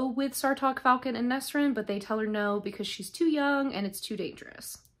go with Sartok, Falcon, and Nesrin, but they tell her no because she's too young and it's too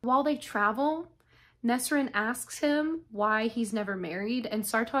dangerous. While they travel, Nesrin asks him why he's never married, and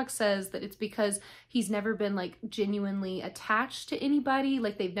Sartok says that it's because he's never been like genuinely attached to anybody,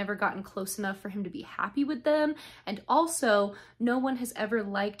 like they've never gotten close enough for him to be happy with them, and also no one has ever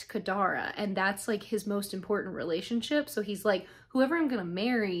liked Kadara, and that's like his most important relationship, so he's like, whoever I'm gonna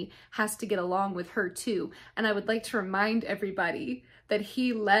marry has to get along with her too. And I would like to remind everybody that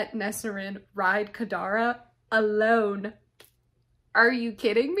he let Nesrin ride Kadara alone. Are you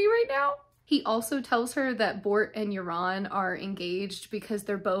kidding me right now? He also tells her that Bort and Euron are engaged because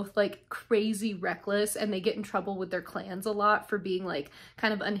they're both like crazy reckless and they get in trouble with their clans a lot for being like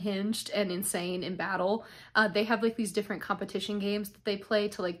kind of unhinged and insane in battle. They have like these different competition games that they play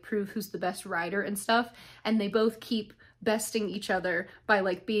to like prove who's the best rider and stuff, and they both keep besting each other by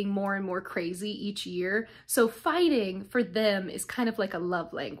like being more and more crazy each year. So fighting for them is kind of like a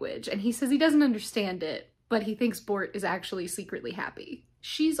love language, and he says he doesn't understand it, but he thinks Bort is actually secretly happy.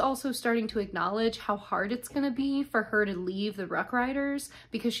 She's also starting to acknowledge how hard it's going to be for her to leave the Ruck Riders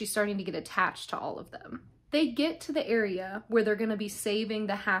because she's starting to get attached to all of them. They get to the area where they're going to be saving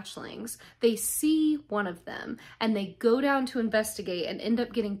the hatchlings. They see one of them and they go down to investigate and end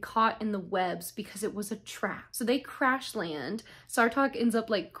up getting caught in the webs because it was a trap. So they crash land. Sartok ends up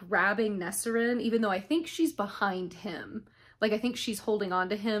like grabbing Nesrin, even though I think she's behind him. Like, I think she's holding on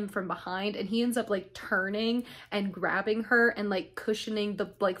to him from behind, and he ends up like turning and grabbing her and like cushioning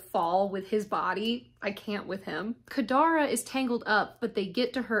the like fall with his body. I can't with him. Kadara is tangled up, but they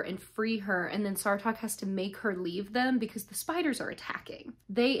get to her and free her, and then Sartok has to make her leave them because the spiders are attacking.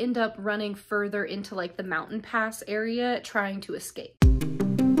 They end up running further into like the mountain pass area trying to escape.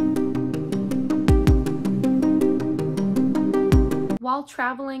 While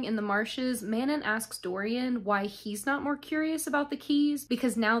traveling in the marshes, Manon asks Dorian why he's not more curious about the keys,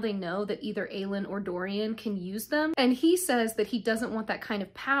 because now they know that either Aylin or Dorian can use them. And he says that he doesn't want that kind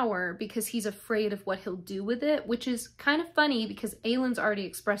of power because he's afraid of what he'll do with it, which is kind of funny because Aylin's already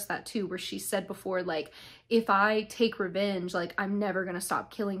expressed that too, where she said before, like, if I take revenge, like, I'm never gonna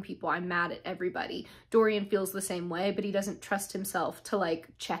stop killing people. I'm mad at everybody. Dorian feels the same way, but he doesn't trust himself to like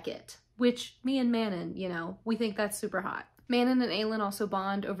check it, which me and Manon, you know, we think that's super hot. Manon and Aylin also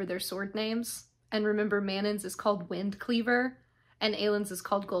bond over their sword names. And remember, Manon's is called Wind Cleaver and Aylin's is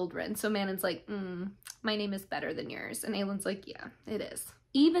called Goldrin. So Manon's like, my name is better than yours. And Aylin's like, yeah, it is.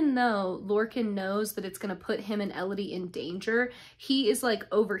 Even though Lorcan knows that it's going to put him and Elodie in danger, he is like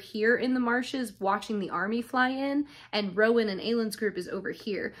over here in the marshes watching the army fly in, and Rowan and Aylin's group is over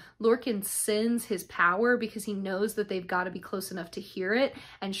here. Lorcan sends his power because he knows that they've got to be close enough to hear it,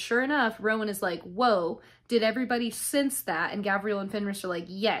 and sure enough, Rowan is like, whoa, did everybody sense that? And Gavriel and Fenris are like,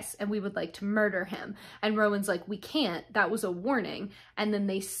 yes, and we would like to murder him. And Rowan's like, we can't, that was a warning. And then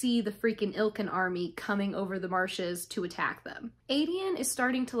they see the freaking Ilkan army coming over the marshes to attack them. Adian is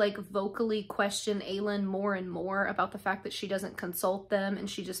starting to like vocally question Aylin more and more about the fact that she doesn't consult them and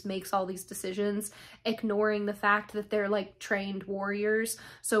she just makes all these decisions, ignoring the fact that they're like trained warriors.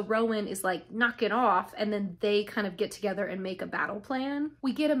 So Rowan is like, knock it off, and then they kind of get together and make a battle plan.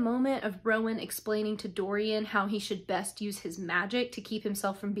 We get a moment of Rowan explaining to Dorian how he should best use his magic to keep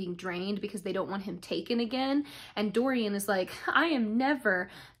himself from being drained because they don't want him taken again. And Dorian is like, I am never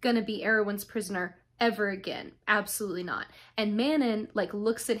gonna be Erwin's prisoner ever again. Absolutely not. And Manon like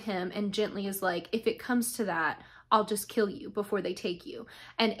looks at him and gently is like, if it comes to that, I'll just kill you before they take you.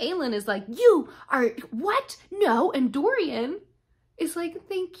 And Aelin is like, you are, what? No. And Dorian is like,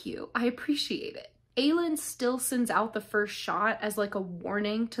 thank you. I appreciate it. Aelin still sends out the first shot as like a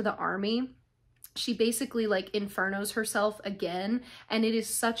warning to the army. She basically like infernos herself again, and it is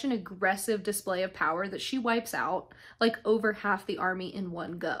such an aggressive display of power that she wipes out like over half the army in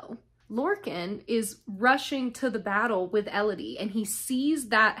one go. Lorcan is rushing to the battle with Elodie, and he sees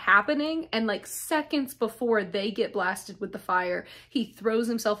that happening, and like seconds before they get blasted with the fire, he throws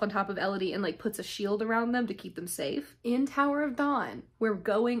himself on top of Elodie and like puts a shield around them to keep them safe. In Tower of Dawn, we're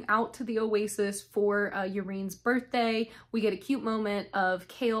going out to the Oasis for Yrene's birthday. We get a cute moment of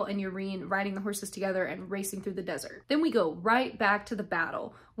Chaol and Yrene riding the horses together and racing through the desert. Then we go right back to the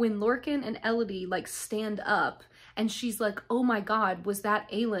battle when Lorcan and Elodie like stand up, and she's like, oh my God, was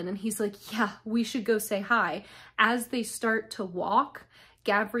that Aelin? And he's like, yeah, we should go say hi. As they start to walk,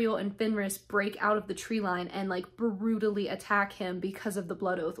 Gavriel and Fenris break out of the tree line and like brutally attack him because of the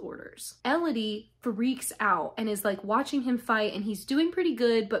Blood Oath orders. Elodie freaks out and is like watching him fight, and he's doing pretty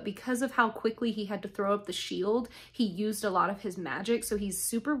good, but because of how quickly he had to throw up the shield, he used a lot of his magic, so he's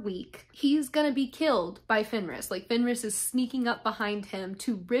super weak. He's gonna be killed by Fenris. Like Fenris is sneaking up behind him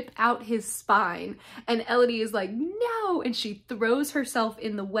to rip out his spine, and Elodie is like, no, and she throws herself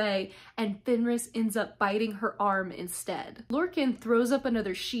in the way, and Fenris ends up biting her arm instead. Lorcan throws up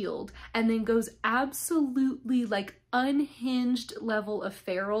another shield and then goes absolutely like unhinged level of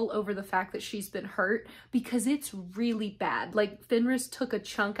feral over the fact that she's been hurt, because it's really bad. Like Fenris took a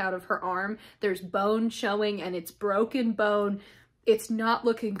chunk out of her arm. There's bone showing, and it's broken bone. It's not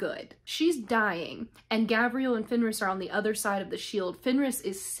looking good. She's dying, and Gavriel and Fenris are on the other side of the shield. Fenris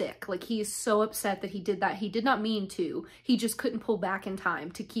is sick. Like, he is so upset that he did that. He did not mean to. He just couldn't pull back in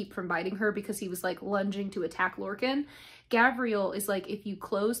time to keep from biting her because he was like lunging to attack Lorcan. Gavriel is like, if you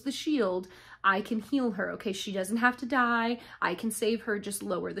close the shield, I can heal her, okay? She doesn't have to die. I can save her, just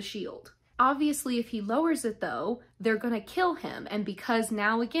lower the shield. Obviously, if he lowers it though, they're gonna kill him. And because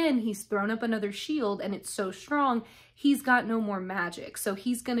now again, he's thrown up another shield and it's so strong, he's got no more magic. So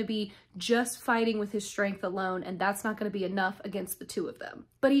he's gonna be just fighting with his strength alone, and that's not gonna be enough against the two of them.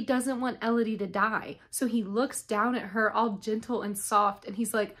 But he doesn't want Elodie to die. So he looks down at her all gentle and soft, and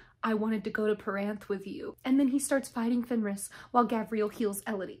he's like, I wanted to go to Peranth with you. And then he starts fighting Fenris while Gavriel heals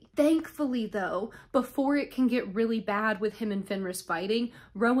Elodie. Thankfully though, before it can get really bad with him and Fenris fighting,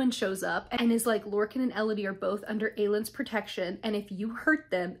 Rowan shows up and is like, Lorcan and Elodie are both under Aelin's protection, and if you hurt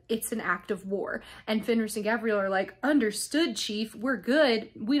them, it's an act of war. And Fenris and Gavriel are like, understood, chief, we're good.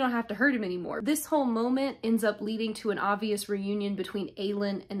 We don't have to hurt him anymore. This whole moment ends up leading to an obvious reunion between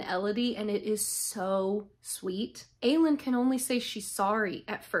Aelin and Elodie, and it is so sweet. Aelin can only say she's sorry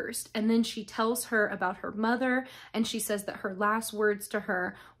at first, and then she tells her about her mother, and she says that her last words to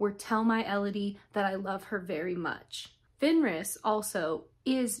her were, tell my Elodie that I love her very much. Fenris also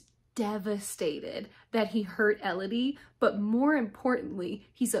is devastated that he hurt Elodie, but more importantly,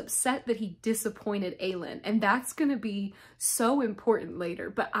 he's upset that he disappointed Aelin, and that's gonna be so important later.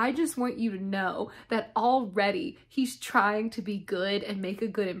 But I just want you to know that already he's trying to be good and make a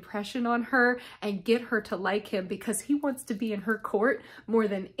good impression on her and get her to like him, because he wants to be in her court more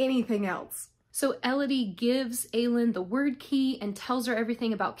than anything else. So Elodie gives Aelin the word key and tells her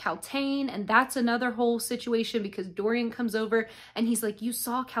everything about Kaltain, and that's another whole situation because Dorian comes over and he's like, you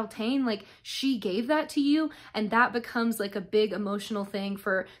saw Kaltain? Like, she gave that to you? And that becomes like a big emotional thing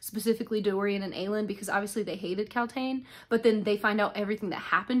for specifically Dorian and Aelin, because obviously they hated Kaltain, but then they find out everything that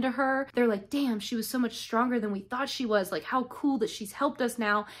happened to her. They're like, damn, she was so much stronger than we thought she was. Like, how cool that she's helped us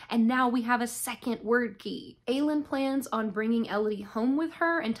now, and now we have a second word key. Aelin plans on bringing Elodie home with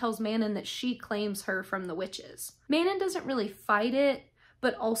her and tells Manon that she claims her from the witches. Manon doesn't really fight it,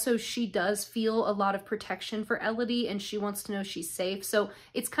 but also she does feel a lot of protection for Elodie and she wants to know she's safe. So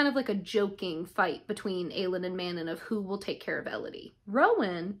it's kind of like a joking fight between Aelin and Manon of who will take care of Elodie.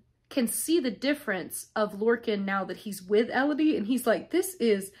 Rowan can see the difference of Lorcan now that he's with Elodie, and he's like, this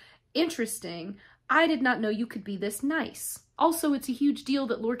is interesting. I did not know you could be this nice. Also, it's a huge deal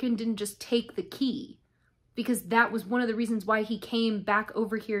that Lorcan didn't just take the key, because that was one of the reasons why he came back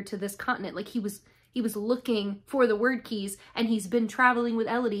over here to this continent. Like, he was looking for the word keys, and he's been traveling with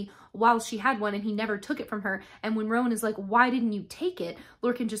Elodie while she had one, and he never took it from her. And when Rowan is like, why didn't you take it?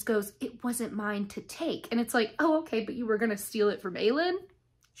 Lorcan just goes, it wasn't mine to take. And it's like, oh, okay, but you were gonna steal it from Aelin?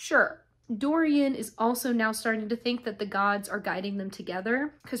 Sure. Dorian is also now starting to think that the gods are guiding them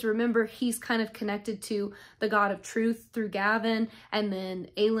together, because remember, he's kind of connected to the god of truth through Gavin, and then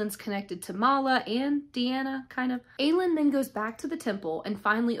Aylin's connected to Mala and Deanna, kind of. Aylin then goes back to the temple and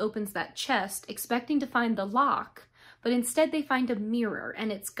finally opens that chest, expecting to find the lock, but instead they find a mirror,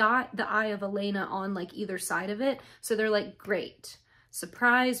 and it's got the eye of Elena on like either side of it, so they're like, great.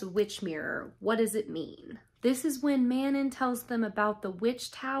 Surprise witch mirror, what does it mean? This is when Manon tells them about the witch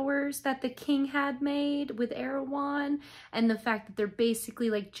towers that the king had made with Erewhon, and the fact that they're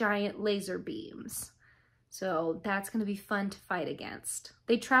basically like giant laser beams. So that's going to be fun to fight against.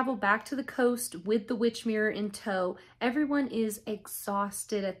 They travel back to the coast with the witch mirror in tow. Everyone is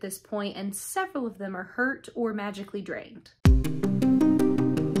exhausted at this point, and several of them are hurt or magically drained.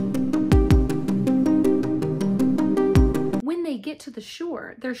 When they get to the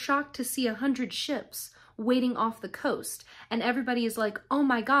shore, they're shocked to see 100 ships waiting off the coast, and everybody is like, oh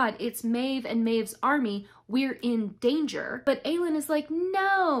my god, it's Maeve and Maeve's army, we're in danger. But Aylin is like,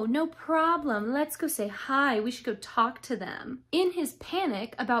 no problem, let's go say hi, we should go talk to them. In his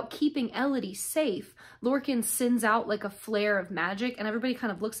panic about keeping Elodie safe, Lorcan sends out like a flare of magic, and everybody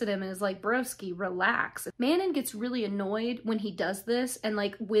kind of looks at him and is like, broski, relax. Manon gets really annoyed when he does this, and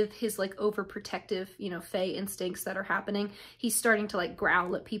like with his like overprotective, you know, fae instincts that are happening, he's starting to like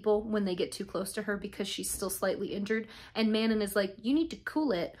growl at people when they get too close to her because she's still slightly injured, and Manon is like, you need to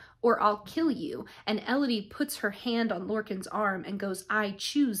cool it or I'll kill you. And Elodie puts her hand on Lorcan's arm and goes, I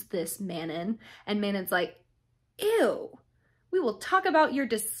choose this, Manon. And Manon's like, ew, we will talk about your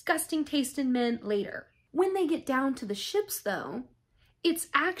disgusting taste in men later. When they get down to the ships though, it's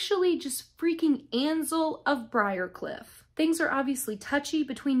actually just freaking Ansel of Briarcliff. Things are obviously touchy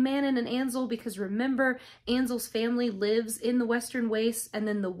between Manon and Ansel because remember, Ansel's family lives in the Western Waste, and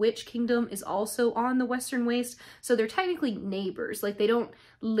then the Witch Kingdom is also on the Western Waste, so they're technically neighbors. Like, they don't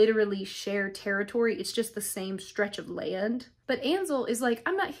literally share territory, it's just the same stretch of land. But Ansel is like,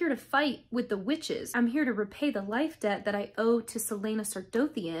 I'm not here to fight with the witches, I'm here to repay the life debt that I owe to Selena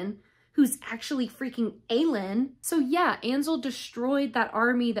Sardothian, who's actually freaking Aylin. So yeah, Ansel destroyed that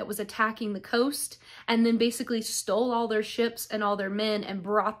army that was attacking the coast and then basically stole all their ships and all their men and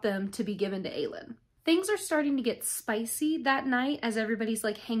brought them to be given to Aylin. Things are starting to get spicy that night as everybody's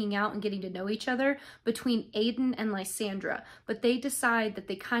like hanging out and getting to know each other between Aiden and Lysandra, but they decide that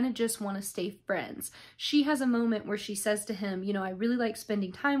they kind of just want to stay friends. She has a moment where she says to him, you know, I really like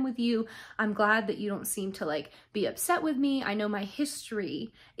spending time with you. I'm glad that you don't seem to like be upset with me. I know my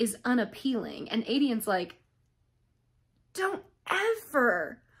history is unappealing. And Aiden's like, don't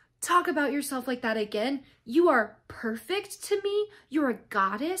ever talk about yourself like that again. You are perfect to me. You're a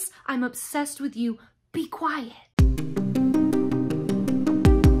goddess. I'm obsessed with you. Be quiet.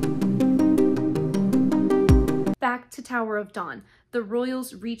 Back to Tower of Dawn. The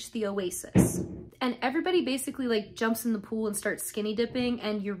royals reach the oasis. And everybody basically like jumps in the pool and starts skinny dipping,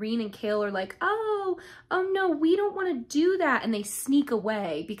 and Yrene and Kale are like, oh no, we don't want to do that. And they sneak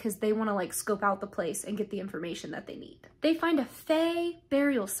away because they want to like scope out the place and get the information that they need. They find a fae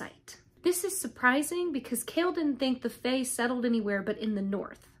burial site. This is surprising because Kale didn't think the fae settled anywhere but in the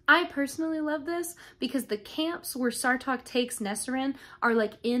north. I personally love this because the camps where Sartok takes Nesserin are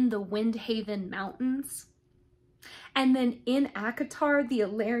like in the Windhaven Mountains. And then in Akatar, the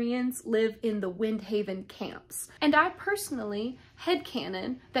Illyrians live in the Windhaven camps. And I personally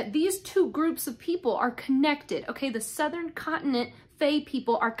headcanon that these two groups of people are connected. Okay, the Southern Continent fae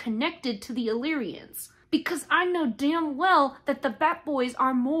people are connected to the Illyrians. Because I know damn well that the Bat Boys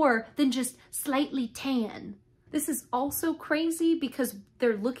are more than just slightly tan. This is also crazy because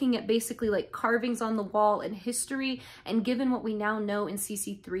they're looking at basically like carvings on the wall and history, and given what we now know in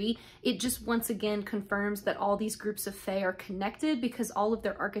CC3, it just once again confirms that all these groups of fae are connected because all of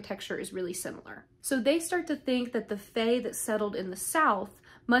their architecture is really similar. So they start to think that the fae that settled in the south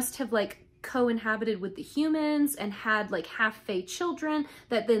must have like co-inhabited with the humans and had like half fae children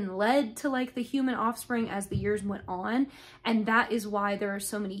that then led to like the human offspring as the years went on, and that is why there are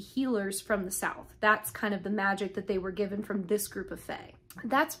so many healers from the south. That's kind of the magic that they were given from this group of fae.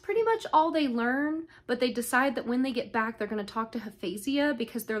 That's pretty much all they learn, but they decide that when they get back they're going to talk to Hephaestia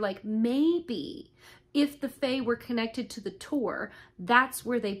because they're like, maybe if the fae were connected to the Tor, that's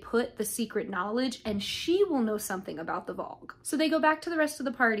where they put the secret knowledge, and she will know something about the Vogue. So they go back to the rest of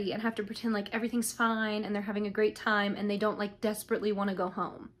the party and have to pretend like everything's fine and they're having a great time and they don't like desperately want to go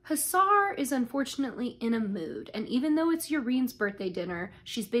home. Hussar is unfortunately in a mood, and even though it's Yrene's birthday dinner,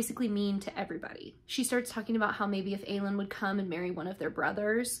 she's basically mean to everybody. She starts talking about how maybe if Aelin would come and marry one of their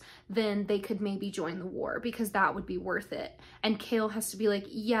brothers, then they could maybe join the war because that would be worth it. And Kale has to be like,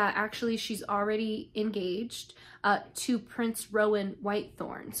 yeah, actually she's already engaged to Prince Rowan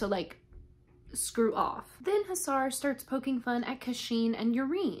Whitethorn. So like, screw off. Then Hussar starts poking fun at Kashin and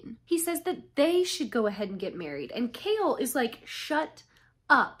Yareen. He says that they should go ahead and get married, and Kale is like, shut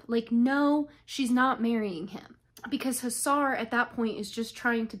up. Like, no, she's not marrying him. Because Hussar at that point is just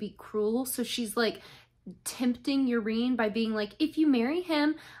trying to be cruel, so she's like tempting Yareen by being like, if you marry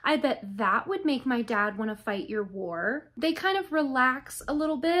him, I bet that would make my dad want to fight your war. They kind of relax a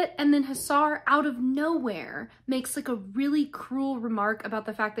little bit, and then Hussar out of nowhere makes like a really cruel remark about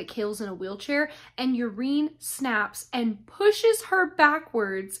the fact that Kale's in a wheelchair, and Yareen snaps and pushes her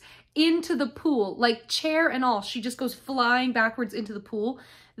backwards into the pool, like chair and all. She just goes flying backwards into the pool.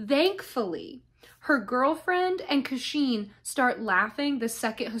 Thankfully, her girlfriend and Kashin start laughing the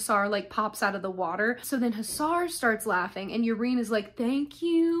second Hussar like pops out of the water. So then Hussar starts laughing, and Yareen is like, thank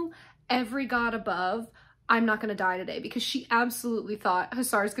you, every god above. I'm not gonna die today, because she absolutely thought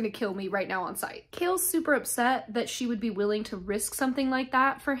Hussar's gonna kill me right now on sight. Kale's super upset that she would be willing to risk something like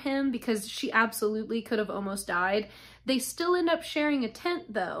that for him, because she absolutely could have almost died. They still end up sharing a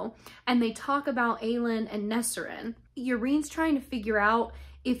tent though, and they talk about Aelin and Nesserin. Yareen's trying to figure out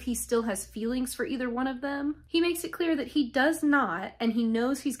if he still has feelings for either one of them. He makes it clear that he does not, and he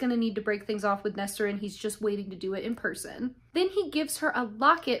knows he's gonna need to break things off with Nesserin. He's just waiting to do it in person. Then he gives her a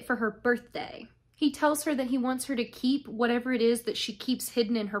locket for her birthday. He tells her that he wants her to keep whatever it is that she keeps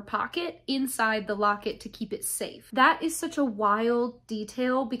hidden in her pocket inside the locket to keep it safe. That is such a wild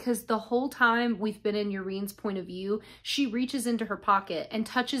detail, because the whole time we've been in Yareen's point of view, she reaches into her pocket and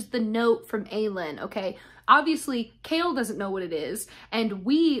touches the note from Aelin, okay? Obviously, Kale doesn't know what it is, and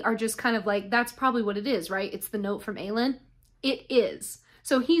we are just kind of like, that's probably what it is, right? It's the note from Aelin. It is.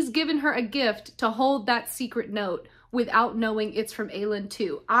 So he's given her a gift to hold that secret note without knowing it's from Aelin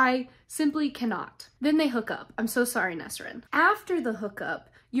too. I simply cannot. Then they hook up. I'm so sorry, Nesserin. After the hookup,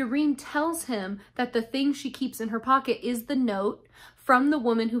 Yareen tells him that the thing she keeps in her pocket is the note from the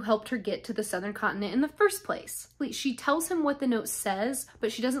woman who helped her get to the southern continent in the first place. She tells him what the note says,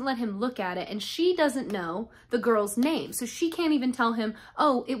 but she doesn't let him look at it, and she doesn't know the girl's name, so she can't even tell him,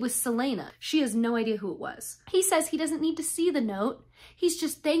 oh, it was Selena. She has no idea who it was. He says he doesn't need to see the note. He's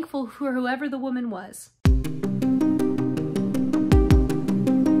just thankful for whoever the woman was.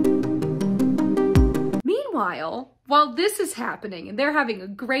 Meanwhile, while this is happening and they're having a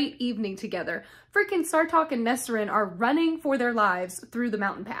great evening together, freaking Sartok and Nesserin are running for their lives through the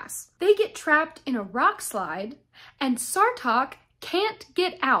mountain pass. They get trapped in a rock slide, and Sartok can't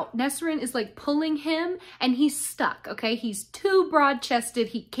get out. Nesserin is like pulling him, and he's stuck, okay? He's too broad-chested,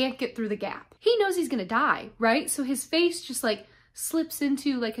 he can't get through the gap. He knows he's gonna die, right? So his face just like slips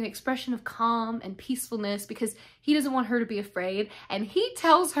into like an expression of calm and peacefulness, because he doesn't want her to be afraid, and he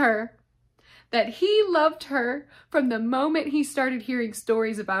tells her that he loved her from the moment he started hearing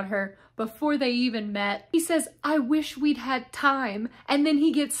stories about her before they even met. He says, I wish we'd had time. And then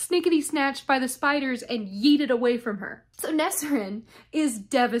he gets snickety snatched by the spiders and yeeted away from her. So Nesserin is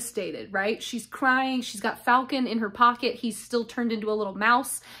devastated, right? She's crying. She's got Falcon in her pocket. He's still turned into a little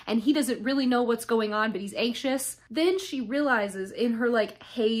mouse, and he doesn't really know what's going on, but he's anxious. Then she realizes in her like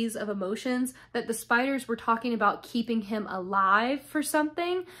haze of emotions that the spiders were talking about keeping him alive for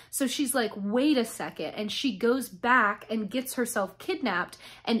something. So she's like, wait a second. And she goes back and gets herself kidnapped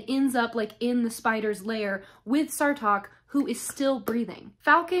and ends up like in the spider's lair with Sartok, who is still breathing.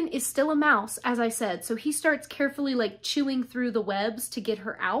 Falcon is still a mouse, as I said, so he starts carefully like chewing through the webs to get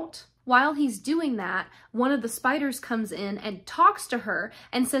her out. While he's doing that, one of the spiders comes in and talks to her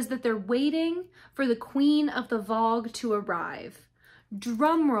and says that they're waiting for the Queen of the Vogue to arrive.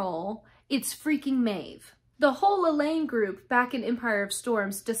 Drumroll, it's freaking Maeve. The whole Elaine group back in Empire of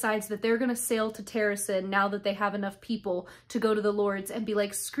Storms decides that they're gonna sail to Terrasen now that they have enough people to go to the Lords and be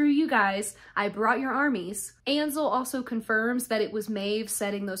like, screw you guys, I brought your armies. Ansel also confirms that it was Maeve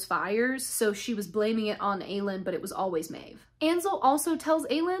setting those fires, so she was blaming it on Aelin, but it was always Maeve. Ansel also tells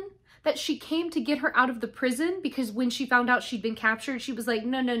Aelin that she came to get her out of the prison because when she found out she'd been captured, she was like,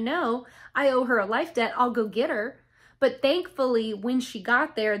 no, no, no, I owe her a life debt, I'll go get her. But thankfully, when she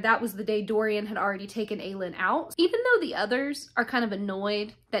got there, that was the day Dorian had already taken Aelin out. Even though the others are kind of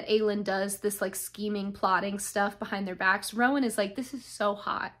annoyed that Aelin does this like scheming, plotting stuff behind their backs, Rowan is like, this is so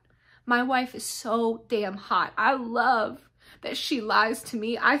hot. My wife is so damn hot. I love that she lies to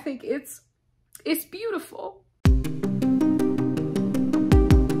me. I think it's beautiful.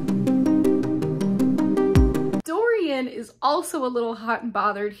 Dorian is also a little hot and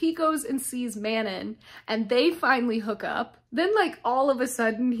bothered. He goes and sees Manon and they finally hook up. Then like all of a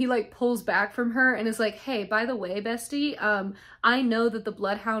sudden he like pulls back from her and is like, hey, by the way, bestie, I know that the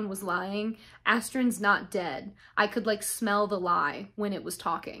Bloodhound was lying. Astron's not dead. I could like smell the lie when it was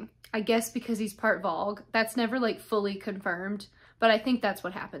talking. I guess because he's part Vogue. That's never like fully confirmed, but I think that's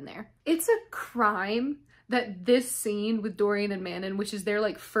what happened there. It's a crime that this scene with Dorian and Manon, which is their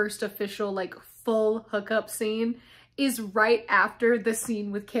like first official like full hookup scene, is right after the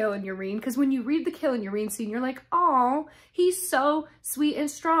scene with Cale and Yrene. Because when you read the Cale and Yrene scene, you're like, oh, he's so sweet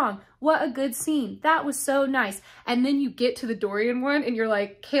and strong. What a good scene. That was so nice. And then you get to the Dorian one and you're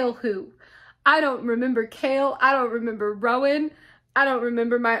like, Cale who? I don't remember Cale. I don't remember Rowan. I don't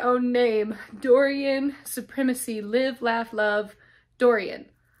remember my own name. Dorian, supremacy, live, laugh, love, Dorian.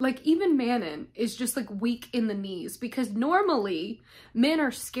 Like, even Manon is just like weak in the knees because normally men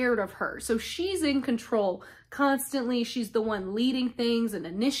are scared of her. So she's in control constantly. She's the one leading things and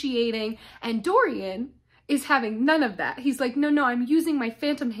initiating. And Dorian is having none of that. He's like, no, I'm using my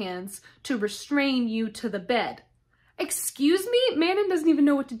phantom hands to restrain you to the bed. Excuse me? Manon doesn't even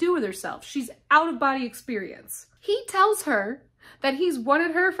know what to do with herself. She's out of body experience. He tells her that he's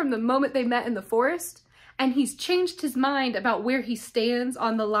wanted her from the moment they met in the forest, and he's changed his mind about where he stands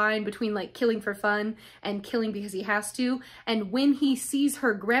on the line between like killing for fun and killing because he has to. And when he sees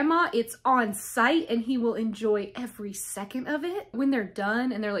her grandma, it's on sight and he will enjoy every second of it. When they're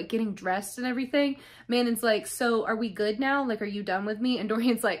done and they're like getting dressed and everything, Manon's like, so are we good now? Like, are you done with me? And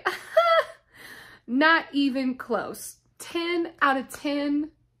Dorian's like, not even close. 10 out of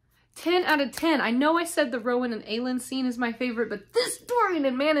 10. 10 out of 10. I know I said the Rowan and Aelin scene is my favorite, but this Dorian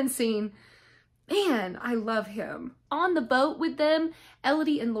and Manon scene, man, I love him. On the boat with them,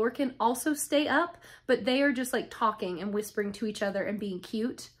 Elodie and Lorcan also stay up, but they are just like talking and whispering to each other and being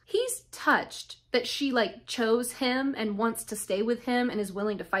cute. He's touched that she like chose him and wants to stay with him and is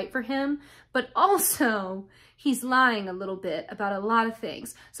willing to fight for him, but also he's lying a little bit about a lot of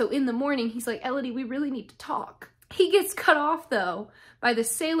things. So in the morning, he's like, Elodie, we really need to talk. He gets cut off though by the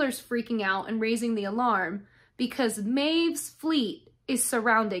sailors freaking out and raising the alarm because Maeve's fleet is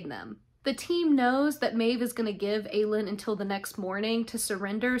surrounding them. The team knows that Maeve is going to give Aelin until the next morning to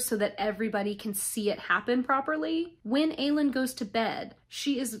surrender so that everybody can see it happen properly. When Aelin goes to bed,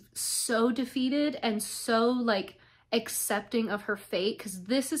 she is so defeated and so like accepting of her fate, because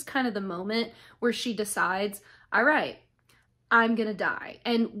this is kind of the moment where she decides, all right, I'm gonna die.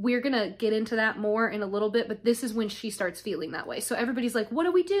 And we're gonna get into that more in a little bit, but this is when she starts feeling that way. So everybody's like, what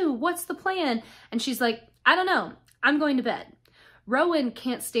do we do? What's the plan? And she's like, I don't know. I'm going to bed. Rowan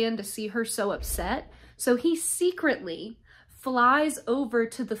can't stand to see her so upset, so he secretly flies over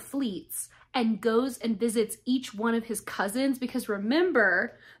to the fleets and goes and visits each one of his cousins, because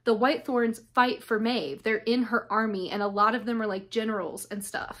remember, the Whitethorns fight for Maeve. They're in her army, and a lot of them are like generals and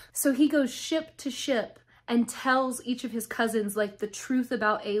stuff. So he goes ship to ship and tells each of his cousins like the truth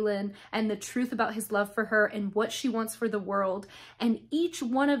about Aelin and the truth about his love for her and what she wants for the world. And each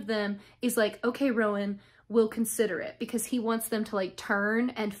one of them is like, okay, Rowan, we'll consider it, because he wants them to like turn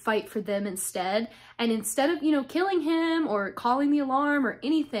and fight for them instead. And instead of, you know, killing him or calling the alarm or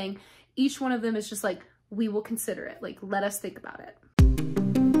anything, each one of them is just like, we will consider it. Like, let us think about it.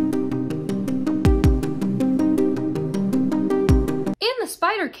 In the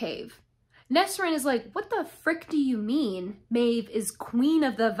spider cave, Nesrin is like, what the frick do you mean Maeve is queen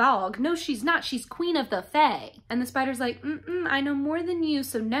of the Valg? No, she's not. She's queen of the Fae. And the spider's like, I know more than you.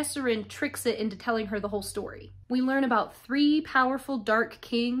 So Nesrin tricks it into telling her the whole story. We learn about 3 powerful dark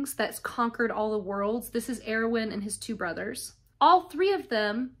kings that's conquered all the worlds. This is Erwin and his 2 brothers. All 3 of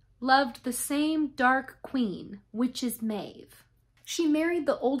them loved the same dark queen, which is Maeve. She married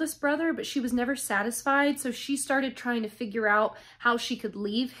the oldest brother, but she was never satisfied, so she started trying to figure out how she could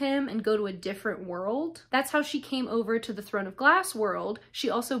leave him and go to a different world. That's how she came over to the Throne of Glass world. She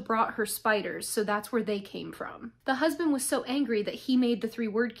also brought her spiders, so that's where they came from. The husband was so angry that he made the 3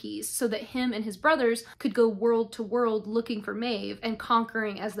 word keys so that him and his brothers could go world to world looking for Maeve and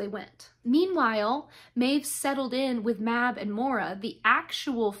conquering as they went. Meanwhile, Maeve settled in with Mab and Mora, the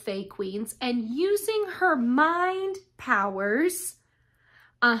actual Fae Queens, and using her mind powers,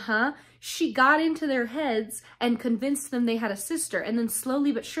 she got into their heads and convinced them they had a sister. And then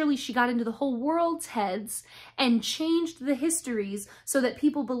slowly but surely she got into the whole world's heads and changed the histories so that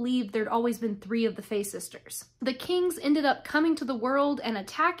people believed there'd always been 3 of the Fae sisters. The kings ended up coming to the world and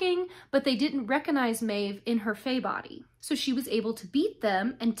attacking, but they didn't recognize Maeve in her Fae body. So she was able to beat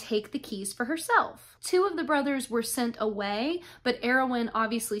them and take the keys for herself. 2 of the brothers were sent away, but Erwin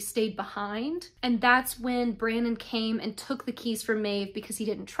obviously stayed behind. And that's when Brannon came and took the keys from Maeve because he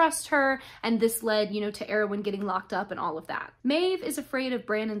didn't trust her. And this led, you know, to Erwin getting locked up and all of that. Maeve is afraid of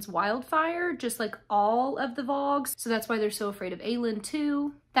Brannon's wildfire, just like all of the Vogs. So that's why they're so afraid of Aelin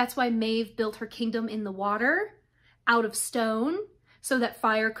too. That's why Maeve built her kingdom in the water, out of stone, so that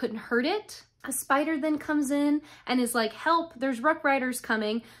fire couldn't hurt it. A spider then comes in and is like, help, there's Ruck Riders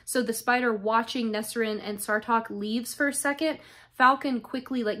coming. So the spider, watching Nesrin and Sartok, leaves for a second, Falcon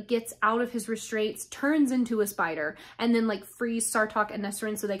quickly like gets out of his restraints, turns into a spider, and then like frees Sartok and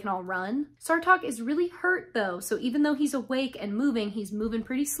Nesrin so they can all run. Sartok is really hurt though, so even though he's awake and moving, he's moving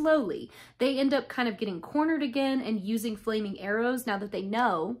pretty slowly. They end up kind of getting cornered again and using flaming arrows. Now that they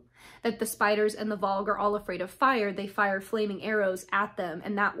know that the spiders and the Vogue are all afraid of fire, they fire flaming arrows at them,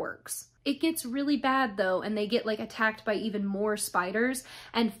 and that works. It gets really bad though, and they get like attacked by even more spiders,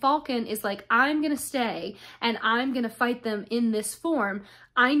 and Falcon is like, I'm gonna stay and I'm gonna fight them in this form.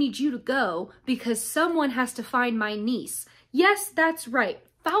 I need you to go because someone has to find my niece. Yes, that's right.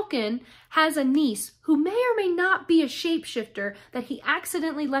 Falcon has a niece who may or may not be a shapeshifter that he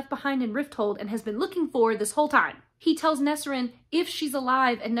accidentally left behind in Rifthold and has been looking for this whole time. He tells Nesrin if she's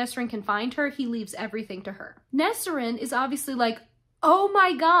alive and Nesrin can find her, he leaves everything to her. Nesrin is obviously like, oh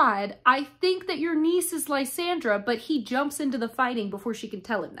my god, I think that your niece is Lysandra, but he jumps into the fighting before she can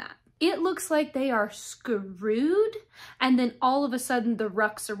tell him that. It looks like they are screwed, and then all of a sudden the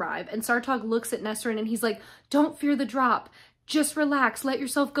Rucks arrive, and Sartok looks at Nesrin and he's like, don't fear the drop. Just relax, let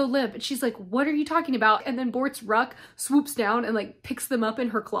yourself go limp. And she's like, what are you talking about? And then Bort's Ruck swoops down and like picks them up in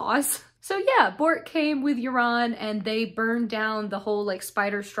her claws. So yeah, Bort came with Euron and they burned down the whole like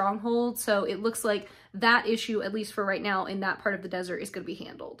spider stronghold. So it looks like that issue, at least for right now in that part of the desert, is going to be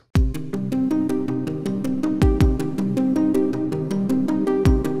handled.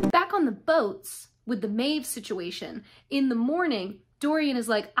 Back on the boats with the Maeve situation, in the morning, Dorian is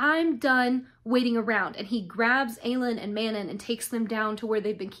like, I'm done waiting around. And he grabs Aelin and Manon and takes them down to where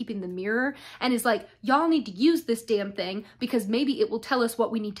they've been keeping the mirror and is like, y'all need to use this damn thing because maybe it will tell us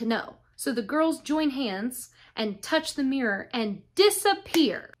what we need to know. So the girls join hands and touch the mirror and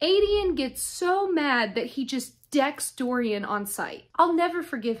disappear. Aedion gets so mad that he just decks Dorian on sight. I'll never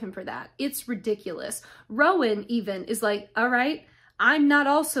forgive him for that. It's ridiculous. Rowan even is like, all right, I'm not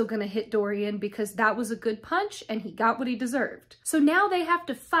also gonna hit Dorian because that was a good punch and he got what he deserved. So now they have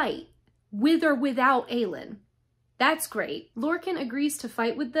to fight with or without Aelin. That's great. Lorcan agrees to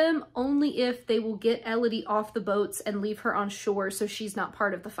fight with them only if they will get Elodie off the boats and leave her on shore so she's not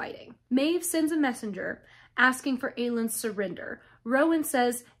part of the fighting. Maeve sends a messenger asking for Aelin's surrender. Rowan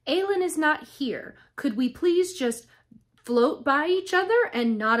says, Aelin is not here. Could we please just float by each other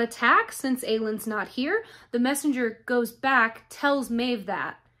and not attack since Aelin's not here? The messenger goes back, tells Maeve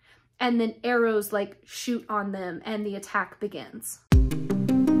that, and then arrows like shoot on them and the attack begins.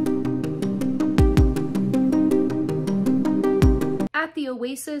 At the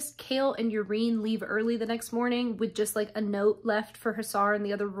Oasis, Chaol and Yrene leave early the next morning with just like a note left for Hussar and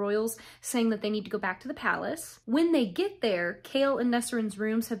the other royals saying that they need to go back to the palace. When they get there, Chaol and Nesrin's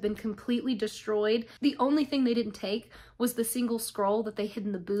rooms have been completely destroyed. The only thing they didn't take was the single scroll that they hid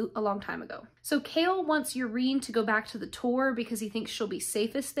in the boot a long time ago. So Chaol wants Yrene to go back to the Tor because he thinks she'll be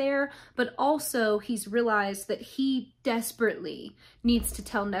safest there, but also he's realized that he desperately needs to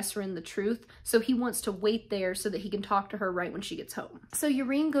tell Nesrin the truth, so he wants to wait there so that he can talk to her right when she gets home. So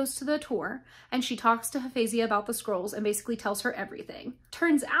Yrene goes to the Tor and she talks to Hephaestia about the scrolls and basically tells her everything.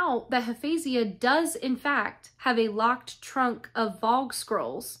 Turns out that Hephaestia does in fact have a locked trunk of Vogue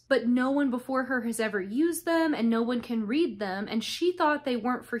scrolls, but no one before her has ever used them and no one can read them, and she thought they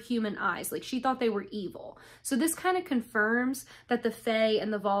weren't for human eyes, like she thought they were evil. So this kind of confirms that the Fae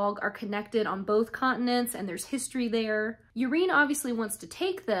and the Vogue are connected on both continents and there's history there. Yrene obviously wants to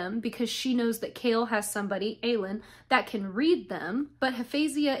take them because she knows that Chaol has somebody, Aelin, that can read them, but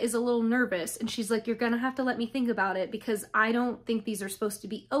Hephaestia is a little nervous and she's like, you're gonna have to let me think about it because I don't think these are supposed to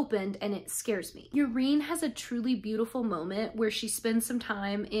be opened and it scares me. Yrene has a truly beautiful moment where she spends some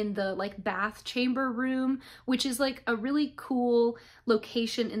time in the like bath chamber room, which is like a really cool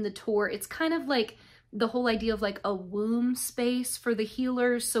location in the Tor. It's kind of like the whole idea of like a womb space for the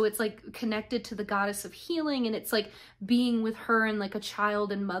healers, so it's like connected to the goddess of healing and it's like being with her in like a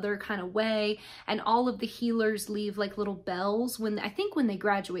child and mother kind of way, and all of the healers leave like little bells when I think when they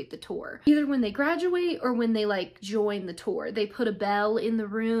graduate the Tor. Either when they graduate or when they like join the Tor, they put a bell in the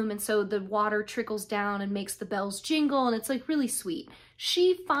room and so the water trickles down and makes the bells jingle and it's like really sweet.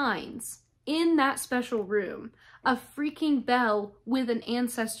 She finds in that special room a freaking bell with an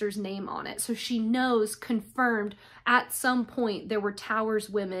ancestor's name on it. So she knows, confirmed, at some point there were Towers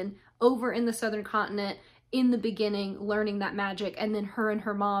women over in the southern continent in the beginning learning that magic, and then her and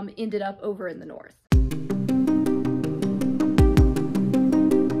her mom ended up over in the north.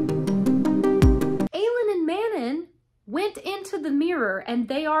 Aelin and Manon went into the mirror and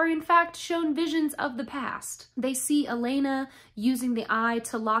they are in fact shown visions of the past. They see Elena using the eye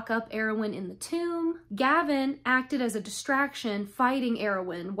to lock up Erwin in the tomb. Gavin acted as a distraction fighting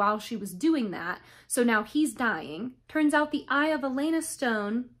Erwin while she was doing that, so now he's dying. Turns out the Eye of Elena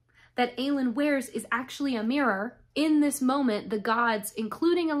stone that Aelin wears is actually a mirror. In this moment, the gods,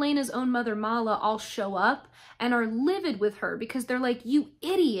 including Elena's own mother Mala, all show up and are livid with her because they're like, you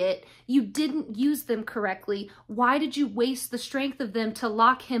idiot, you didn't use them correctly. Why did you waste the strength of them to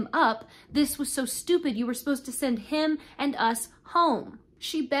lock him up? This was so stupid. You were supposed to send him and us home.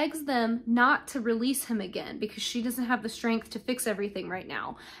 She begs them not to release him again because she doesn't have the strength to fix everything right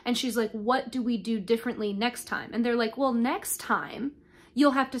now. And she's like, what do we do differently next time? And they're like, well, next time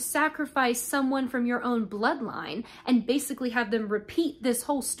you'll have to sacrifice someone from your own bloodline and basically have them repeat this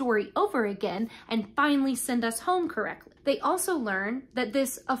whole story over again and finally send us home correctly. They also learn that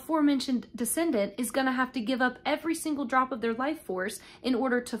this aforementioned descendant is going to have to give up every single drop of their life force in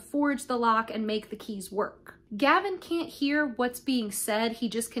order to forge the lock and make the keys work. Gavin can't hear what's being said. He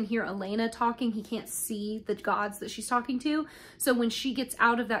just can hear Elena talking. He can't see the gods that she's talking to. So when she gets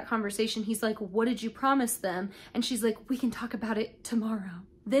out of that conversation, he's like, what did you promise them? And she's like, we can talk about it tomorrow.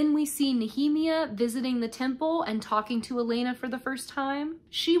 Then we see Nehemia visiting the temple and talking to Elena for the first time.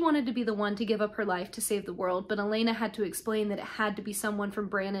 She wanted to be the one to give up her life to save the world, but Elena had to explain that it had to be someone from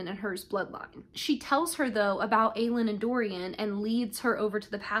Brannon and hers bloodline. She tells her, though, about Aelin and Dorian and leads her over to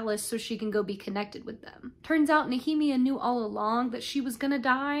the palace so she can go be connected with them. Turns out Nehemia knew all along that she was gonna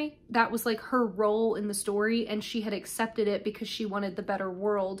die. That was like her role in the story, and she had accepted it because she wanted the better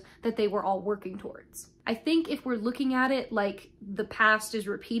world that they were all working towards. I think if we're looking at it like the past is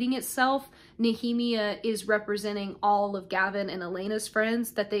repeating itself, Nehemia is representing all of Gavin and Elena's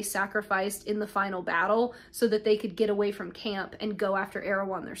friends that they sacrificed in the final battle so that they could get away from camp and go after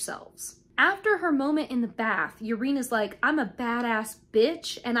Erewhon themselves. After her moment in the bath, Yarina's like, I'm a badass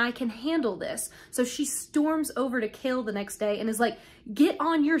bitch and I can handle this. So she storms over to Kale the next day and is like, get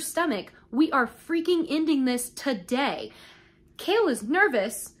on your stomach. We are freaking ending this today. Kale is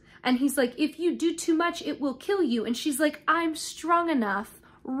nervous. And he's like, if you do too much, it will kill you. And she's like, I'm strong enough.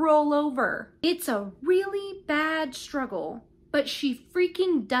 Roll over. It's a really bad struggle, but she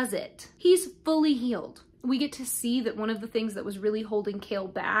freaking does it. He's fully healed. We get to see that one of the things that was really holding Kale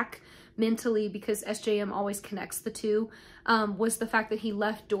back mentally, because SJM always connects the two, was the fact that he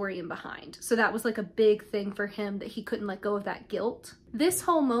left Dorian behind. So that was like a big thing for him, that he couldn't let go of that guilt. This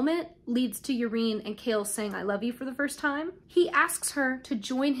whole moment leads to Yrene and Kale saying, I love you for the first time. He asks her to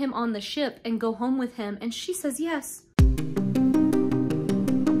join him on the ship and go home with him, and she says yes.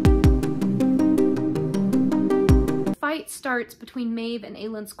 Fight starts between Maeve and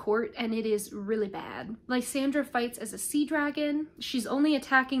Aelin's court, and it is really bad. Lysandra fights as a sea dragon. She's only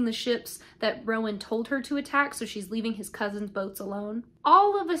attacking the ships that Rowan told her to attack, so she's leaving his cousin's boats alone.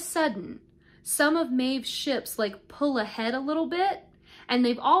 All of a sudden, some of Maeve's ships like pull ahead a little bit, and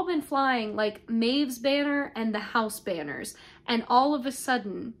they've all been flying like Maeve's banner and the house banners, and all of a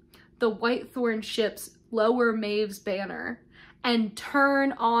sudden, the Whitethorn ships lower Maeve's banner and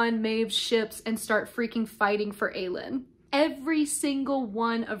turn on Maeve's ships and start freaking fighting for Aelin. Every single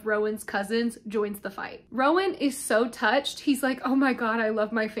one of Rowan's cousins joins the fight. Rowan is so touched. He's like, oh my God, I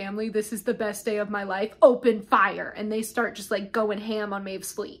love my family. This is the best day of my life. Open fire. And they start just like going ham on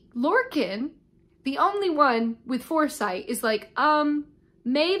Maeve's fleet. Lorcan, the only one with foresight, is like,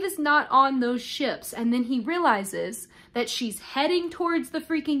 Maeve is not on those ships. And then he realizes that she's heading towards the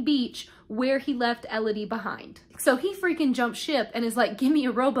freaking beach where he left Elodie behind. So he freaking jumps ship and is like, give me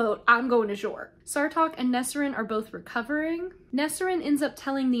a rowboat, I'm going ashore. Sartok and Nesserin are both recovering. Nesserin ends up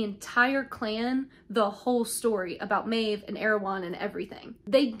telling the entire clan the whole story about Maeve and Erewhon and everything.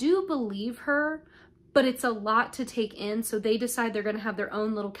 They do believe her, but it's a lot to take in, so they decide they're gonna have their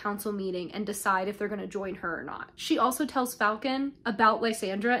own little council meeting and decide if they're gonna join her or not. She also tells Falcon about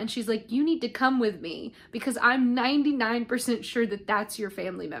Lysandra, and she's like, you need to come with me because I'm 99% sure that that's your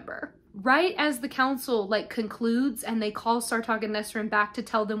family member. Right as the council like concludes and they call Sartok and Nesserin back to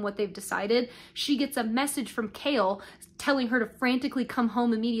tell them what they've decided, she gets a message from Kale telling her to frantically come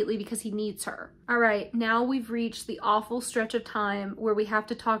home immediately because he needs her. All right, now we've reached the awful stretch of time where we have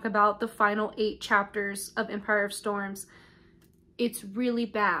to talk about the final 8 chapters of Empire of Storms. It's really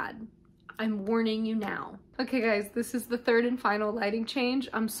bad. I'm warning you now. Okay guys, this is the 3rd and final lighting change.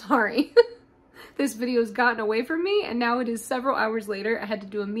 I'm sorry. This video's gotten away from me, and now it is several hours later. I had to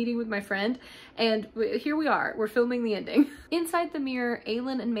do a meeting with my friend, and here we are. We're filming the ending. Inside the mirror,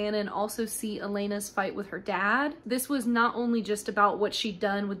 Aelin and Manon also see Elena's fight with her dad. This was not only just about what she'd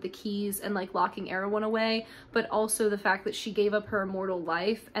done with the keys and like locking Erewhon away, but also the fact that she gave up her immortal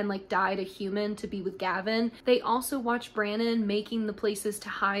life and like died a human to be with Gavin. They also watch Brannon making the places to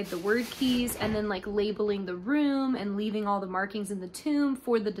hide the word keys and then like labeling the room and leaving all the markings in the tomb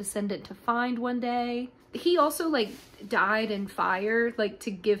for the descendant to find one day. He also like died in fire, like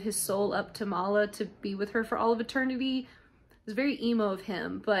to give his soul up to Mala to be with her for all of eternity. It's very emo of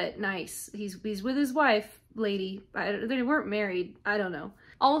him, but nice. He's with his wife, lady. They weren't married. I don't know.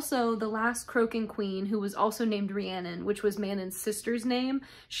 Also, the last Croaking queen, who was also named Rhiannon, which was Manon's sister's name,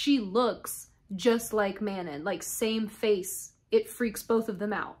 she looks just like Manon, like same face. It freaks both of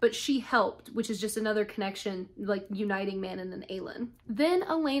them out. But she helped, which is just another connection, like uniting Manon and Aelin. Then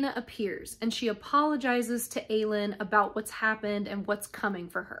Elena appears, and she apologizes to Aelin about what's happened and what's coming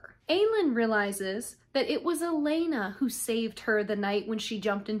for her. Aelin realizes that it was Elena who saved her the night when she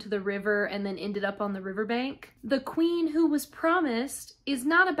jumped into the river and then ended up on the riverbank. The queen who was promised is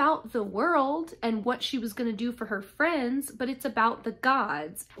not about the world and what she was going to do for her friends, but it's about the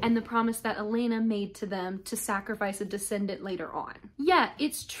gods and the promise that Elena made to them to sacrifice a descendant later on. Yeah,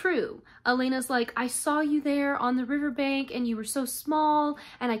 it's true. Elena's like, I saw you there on the riverbank and you were so small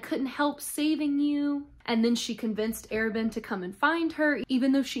and I couldn't help saving you. And then she convinced Arobynn to come and find her.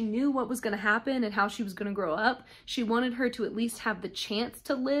 Even though she knew what was going to happen and how she was going to grow up, she wanted her to at least have the chance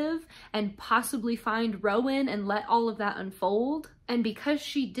to live and possibly find Rowan and let all of that unfold. And because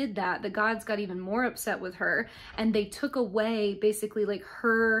she did that, the gods got even more upset with her, and they took away basically like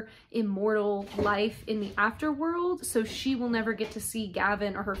her immortal life in the afterworld, so she will never get to see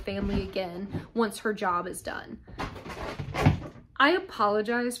Gavin or her family again once her job is done. I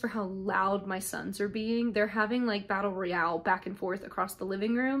apologize for how loud my sons are being. They're having like battle royale back and forth across the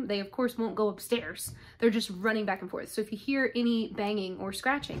living room. They of course won't go upstairs. They're just running back and forth. So if you hear any banging or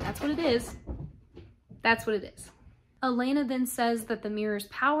scratching, that's what it is. That's what it is. Elena then says that the mirror's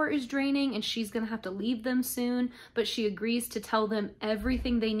power is draining and she's gonna have to leave them soon, but she agrees to tell them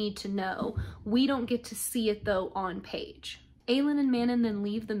everything they need to know. We don't get to see it though on page. Aelin and Manon then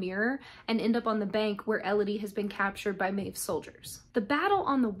leave the mirror and end up on the bank where Elodie has been captured by Maeve's soldiers. The battle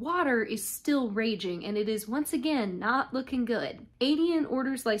on the water is still raging, and it is once again not looking good. Aedion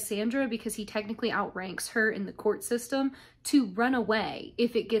orders Lysandra, because he technically outranks her in the court system, to run away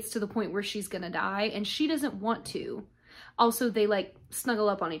if it gets to the point where she's gonna die, and she doesn't want to. Also, they like snuggle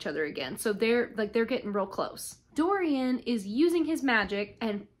up on each other again, so they're getting real close. Dorian is using his magic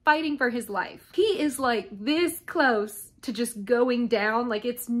and fighting for his life. He is like this close to just going down, like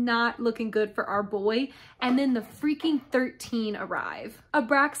it's not looking good for our boy. And then the freaking 13 arrive.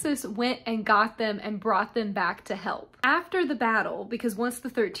 Abraxas went and got them and brought them back to help. After the battle, because once the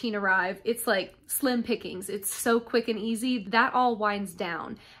 13 arrive, it's like slim pickings. It's so quick and easy. That all winds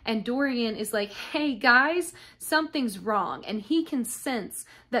down. And Dorian is like, hey guys, something's wrong. And he can sense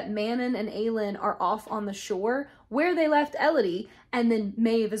that Manon and Aelin are off on the shore where they left Elodie, and then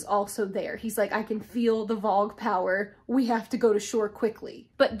Maeve is also there. He's like, I can feel the Vogue power. We have to go to shore quickly.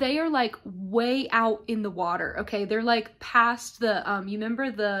 But they are like way out in the water, okay? They're like past the, you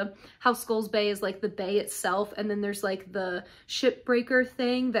remember how Skulls Bay is like the bay itself, and then there's like the shipbreaker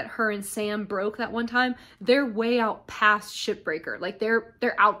thing that her and Sam broke that one time? They're way out past shipbreaker. Like they're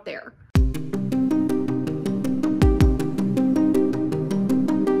out there.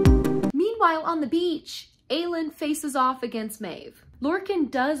 Meanwhile, on the beach, Aelin faces off against Maeve. Lorcan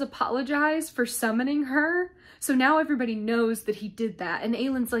does apologize for summoning her, so now everybody knows that he did that, and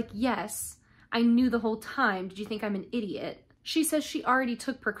Aelin's like, yes, I knew the whole time. Did you think I'm an idiot? She says she already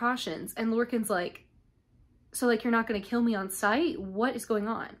took precautions, and Lorcan's like, so like you're not gonna kill me on sight? What is going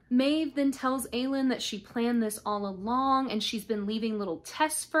on? Maeve then tells Aelin that she planned this all along and she's been leaving little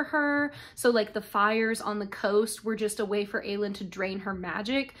tests for her. So like the fires on the coast were just a way for Aelin to drain her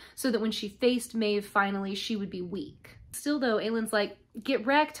magic so that when she faced Maeve finally, she would be weak. Still though, Aelin's like, get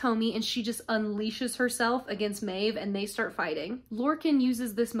wrecked, homie, and she just unleashes herself against Maeve and they start fighting. Lorcan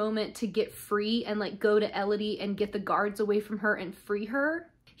uses this moment to get free and like go to Elodie and get the guards away from her and free her.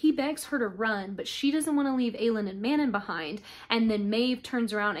 He begs her to run, but she doesn't want to leave Aelin and Manon behind, and then Maeve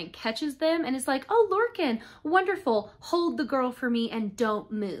turns around and catches them and is like, oh, Lorcan, wonderful, hold the girl for me and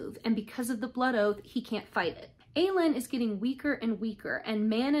don't move. And because of the blood oath, he can't fight it. Aelin is getting weaker and weaker, and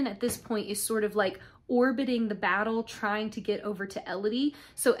Manon at this point is sort of like orbiting the battle, trying to get over to Elodie.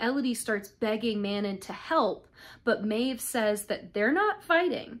 So Elodie starts begging Manon to help, but Maeve says that they're not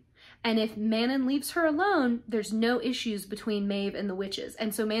fighting. And if Manon leaves her alone, there's no issues between Maeve and the witches.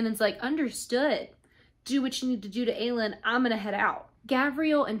 And so Manon's like, understood. Do what you need to do to Aelin. I'm gonna head out.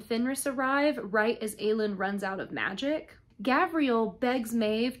 Gavriel and Fenris arrive right as Aelin runs out of magic. Gavriel begs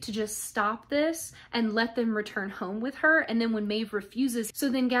Maeve to just stop this and let them return home with her, and then when Maeve refuses, so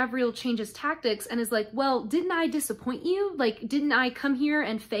then Gavriel changes tactics and is like, well, didn't I disappoint you? Like, didn't I come here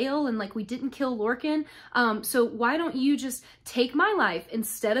and fail and like we didn't kill Lorcan? So why don't you just take my life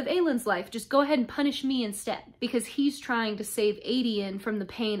instead of Aelin's life? Just go ahead and punish me instead, because he's trying to save Aedion from the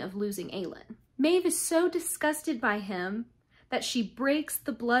pain of losing Aelin. Maeve is so disgusted by him that she breaks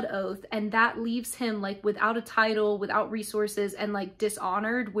the blood oath, and that leaves him like without a title, without resources, and like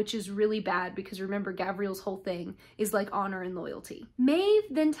dishonored, which is really bad because remember, Gavriel's whole thing is like honor and loyalty. Maeve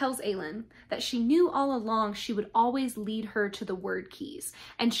then tells Aelin that she knew all along she would always lead her to the word keys,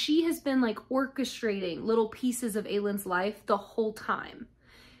 and she has been like orchestrating little pieces of Aelin's life the whole time.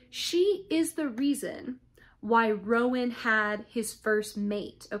 She is the reason why Rowan had his first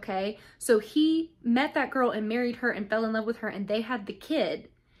mate, okay? So he met that girl and married her and fell in love with her, and they had the kid.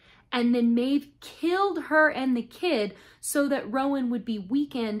 And then Maeve killed her and the kid so that Rowan would be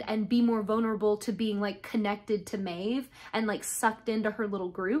weakened and be more vulnerable to being like connected to Maeve and like sucked into her little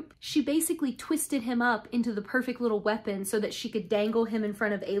group. She basically twisted him up into the perfect little weapon so that she could dangle him in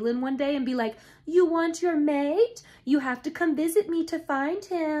front of Aelin one day and be like, "You want your mate? You have to come visit me to find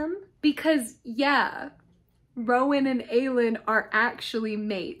him." Because yeah, Rowan and Aelin are actually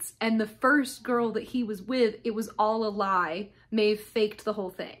mates, and the first girl that he was with, it was all a lie. Maeve faked the whole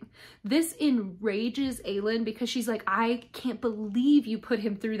thing. This enrages Aelin because she's like, I can't believe you put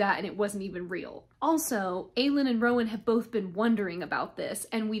him through that and it wasn't even real. Also, Aelin and Rowan have both been wondering about this,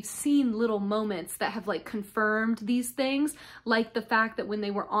 and we've seen little moments that have like confirmed these things, like the fact that when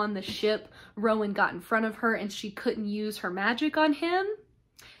they were on the ship, Rowan got in front of her and she couldn't use her magic on him.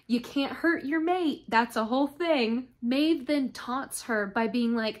 You can't hurt your mate. That's a whole thing. Maeve then taunts her by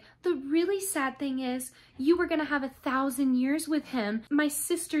being like, the really sad thing is you were gonna have 1,000 years with him. My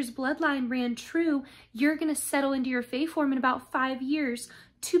sister's bloodline ran true. You're gonna settle into your fae form in about 5 years.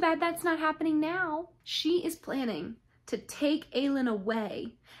 Too bad that's not happening now. She is planning to take Aelin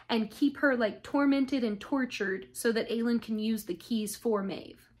away and keep her like tormented and tortured so that Aelin can use the keys for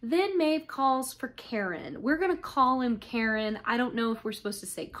Maeve. Then Maeve calls for Karen. We're gonna call him Karen. I don't know if we're supposed to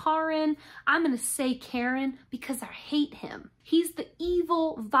say Karen. I'm gonna say Karen because I hate him. He's the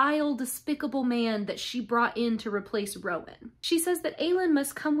evil, vile, despicable man that she brought in to replace Rowan. She says that Aelin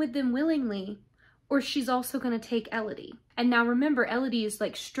must come with them willingly, or she's also gonna take Elodie. And now remember, Elodie is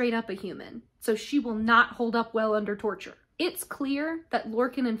like straight up a human, so she will not hold up well under torture. It's clear that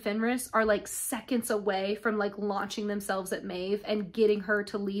Lorcan and Fenris are like seconds away from like launching themselves at Maeve and getting her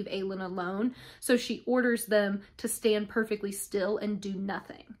to leave Aelin alone, so she orders them to stand perfectly still and do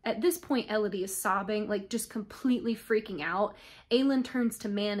nothing. At this point, Elodie is sobbing, like just completely freaking out. Aelin turns to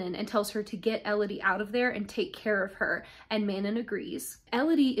Manon and tells her to get Elodie out of there and take care of her, and Manon agrees.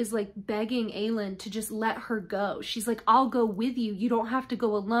 Elodie is like begging Aelin to just let her go. She's like, I'll go with you. You don't have to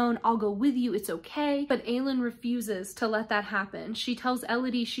go alone. I'll go with you. It's okay. But Aelin refuses to let that happen. She tells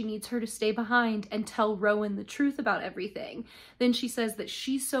Elodie she needs her to stay behind and tell Rowan the truth about everything. Then she says that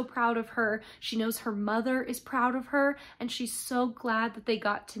she's so proud of her. She knows her mother is proud of her, and she's so glad that they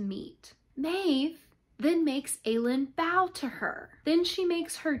got to meet. Maeve then makes Aelin bow to her. Then she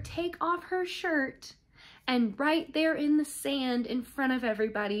makes her take off her shirt, and right there in the sand in front of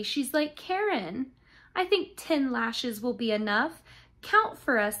everybody, she's like, Karen, I think 10 lashes will be enough. Count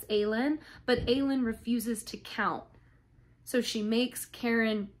for us, Aelin. But Aelin refuses to count. So she makes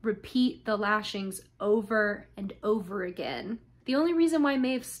Karen repeat the lashings over and over again. The only reason why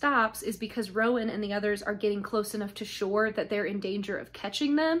Maeve stops is because Rowan and the others are getting close enough to shore that they're in danger of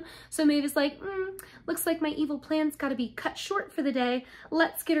catching them. So Maeve is like, looks like my evil plan's gotta be cut short for the day.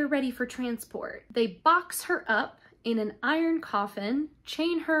 Let's get her ready for transport. They box her up in an iron coffin,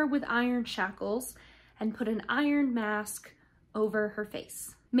 chain her with iron shackles, and put an iron mask over her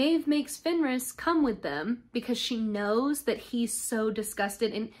face. Maeve makes Fenris come with them because she knows that he's so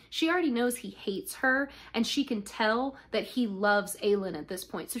disgusted, and she already knows he hates her, and she can tell that he loves Aelin at this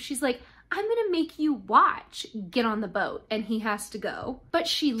point. So she's like, I'm gonna make you watch. Get on the boat. And he has to go. But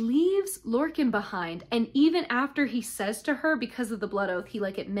she leaves Lorcan behind, and even after he says to her, because of the blood oath, he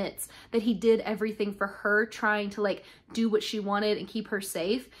like admits that he did everything for her, trying to like do what she wanted and keep her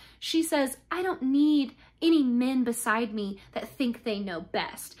safe. She says, I don't need any men beside me that think they know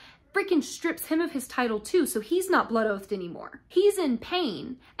best. Freaking strips him of his title too, so he's not blood oathed anymore. He's in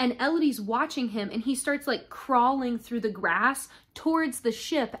pain, and Elodie's watching him, and he starts like crawling through the grass towards the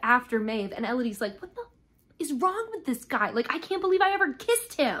ship after Maeve, and Elodie's like, what the is wrong with this guy? Like, I can't believe I ever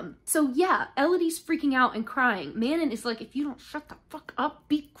kissed him. So yeah, Elodie's freaking out and crying. Manon is like, if you don't shut the fuck up,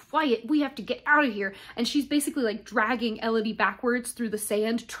 be quiet, we have to get out of here. And she's basically like dragging Elodie backwards through the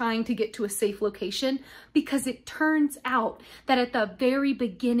sand, trying to get to a safe location, because it turns out that at the very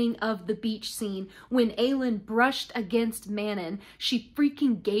beginning of the beach scene, when Aelin brushed against Manon, she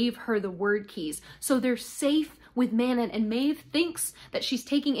freaking gave her the word keys. So they're safe with Manon, and Maeve thinks that she's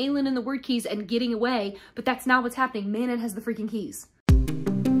taking Aelin and the word keys and getting away, but that's not what's happening. Manon has the freaking keys.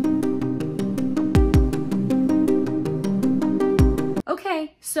 Okay,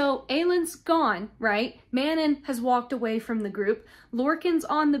 Okay, so Aylin's gone, right? Manon has walked away from the group. Lorcan's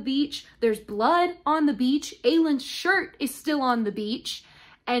on the beach. There's blood on the beach. Aylin's shirt is still on the beach.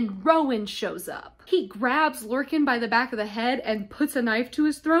 And Rowan shows up. He grabs Lorcan by the back of the head and puts a knife to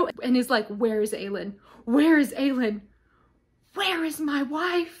his throat and is like, where is Aylin? Where is Aylin? Where is my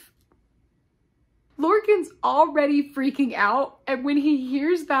wife? Lorcan's already freaking out. And when he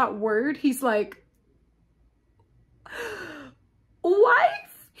hears that word, he's like,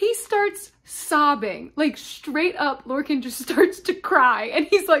 wife? He starts sobbing, like straight up. Lorcan just starts to cry and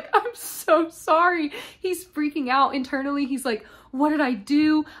he's like, I'm so sorry. He's freaking out internally. He's like, what did I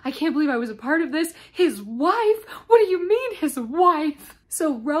do? I can't believe I was a part of this. His wife? What do you mean his wife?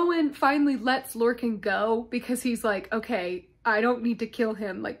 So Rowan finally lets Lorcan go because he's like, okay, I don't need to kill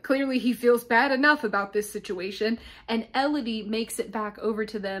him. Like, clearly he feels bad enough about this situation. And Elodie makes it back over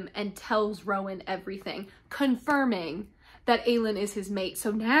to them and tells Rowan everything, confirming that Aylin is his mate. So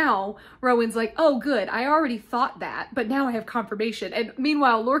now Rowan's like, oh good, I already thought that, but now I have confirmation. And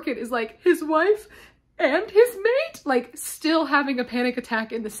meanwhile, Lorcan is like, his wife and his mate? Like, still having a panic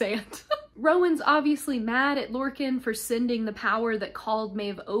attack in the sand. Rowan's obviously mad at Lorcan for sending the power that called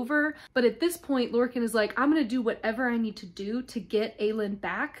Maeve over, but at this point, Lorcan is like, I'm gonna do whatever I need to do to get Aylin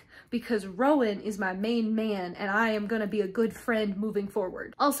back because Rowan is my main man and I am gonna be a good friend moving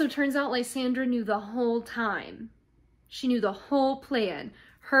forward. Also, turns out Lysandra knew the whole time. She knew the whole plan.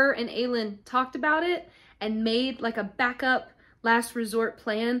 Her and Aylin talked about it and made like a backup last resort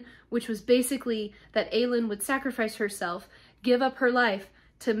plan, which was basically that Aylin would sacrifice herself, give up her life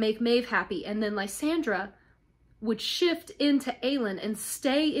to make Maeve happy, and then Lysandra would shift into Aylin and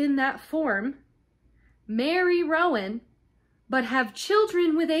stay in that form, marry Rowan, but have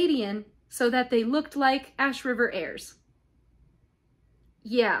children with Adian so that they looked like Ash River heirs.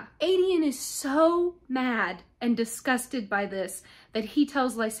 Yeah, Adian is so mad and disgusted by this that he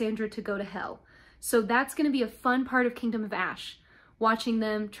tells Lysandra to go to hell. So that's going to be a fun part of Kingdom of Ash, watching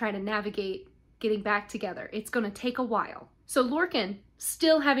them try to navigate getting back together. It's going to take a while. So Lorcan,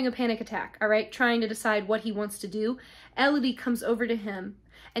 still having a panic attack, all right, trying to decide what he wants to do. Elodie comes over to him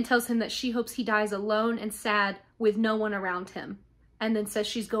and tells him that she hopes he dies alone and sad with no one around him, and then says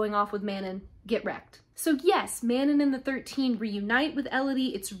she's going off with Manon. Get wrecked. So yes, Manon and the 13 reunite with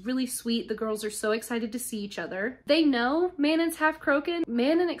Elodie. It's really sweet. The girls are so excited to see each other. They know Manon's half Croakan.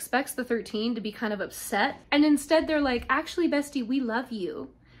 Manon expects the 13 to be kind of upset, and instead they're like, actually, bestie, we love you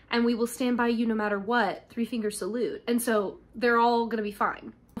and we will stand by you no matter what, 3-finger salute. And so they're all gonna be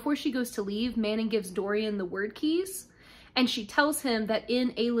fine. Before she goes to leave, Manon gives Dorian the word keys and she tells him that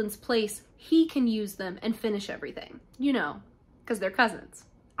in Aylin's place, he can use them and finish everything. You know, because they're cousins.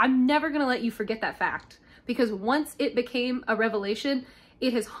 I'm never gonna let you forget that fact because once it became a revelation,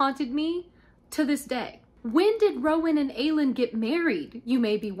 it has haunted me to this day. When did Rowan and Aylin get married, you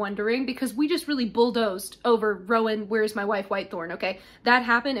may be wondering, because we just really bulldozed over Rowan, where's my wife, Whitethorn, okay? That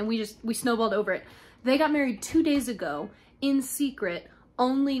happened and we snowballed over it. They got married 2 days ago in secret,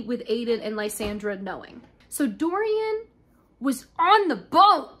 only with Aiden and Lysandra knowing. So Dorian was on the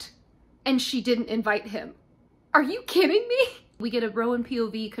boat and she didn't invite him. Are you kidding me? We get a Rowan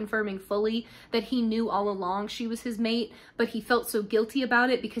POV confirming fully that he knew all along she was his mate, but he felt so guilty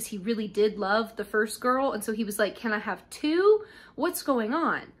about it because he really did love the first girl, and so he was like, can I have 2? What's going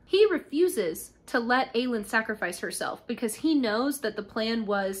on? He refuses to let Aylin sacrifice herself because he knows that the plan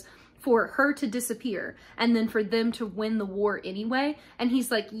was for her to disappear and then for them to win the war anyway, and he's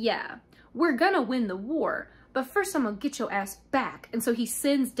like, yeah, we're gonna win the war, but first I'm gonna get your ass back. And so he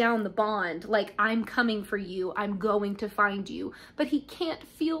sends down the bond, like, I'm coming for you, I'm going to find you, but he can't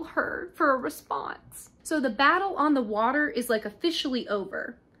feel her for a response. So the battle on the water is like officially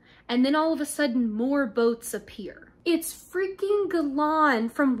over. And then all of a sudden more boats appear. It's freaking Galan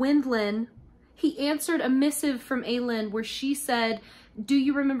from Windland. He answered a missive from Aylin where she said, do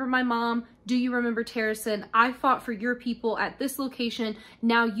you remember my mom? Do you remember Terrason? I fought for your people at this location.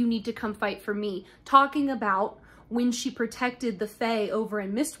 Now you need to come fight for me. Talking about when she protected the Fae over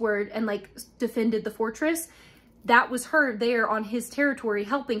in Mistward and like defended the fortress. That was her there on his territory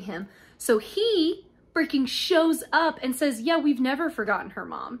helping him. So he freaking shows up and says, yeah, we've never forgotten her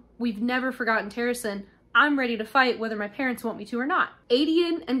mom. We've never forgotten Terrason. I'm ready to fight whether my parents want me to or not.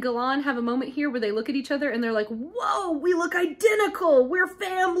 Adian and Galan have a moment here where they look at each other and they're like, whoa, we look identical. We're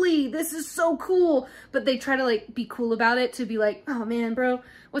family. This is so cool. But they try to like be cool about it to be like, oh man, bro,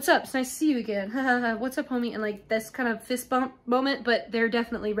 what's up? It's nice to see you again. What's up, homie? And like this kind of fist bump moment, but they're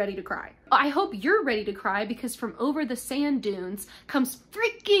definitely ready to cry. I hope you're ready to cry because from over the sand dunes comes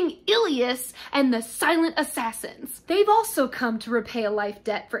freaking Ilias and the Silent Assassins. They've also come to repay a life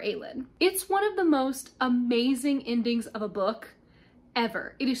debt for Aylin. It's one of the most amazing endings of a book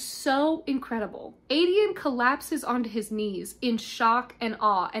ever. It is so incredible. Adian collapses onto his knees in shock and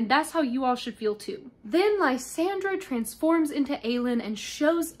awe, and that's how you all should feel too. Then Lysandra transforms into Aelin and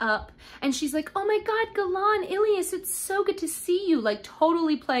shows up, and she's like, oh my god, Galan, Ilias, it's so good to see you, like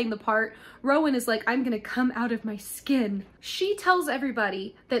totally playing the part. Rowan is like, I'm gonna come out of my skin. She tells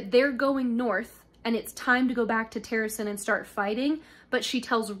everybody that they're going north and it's time to go back to Terrasen and start fighting, but she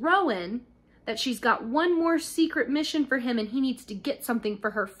tells Rowan that she's got one more secret mission for him and he needs to get something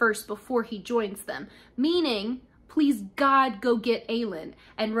for her first before he joins them. Meaning, please God, go get Aelin.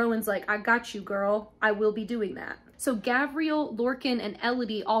 And Rowan's like, I got you, girl. I will be doing that. So Gavriel, Lorcan, and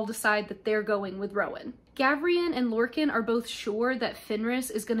Elodie all decide that they're going with Rowan. Gavrian and Lorcan are both sure that Fenris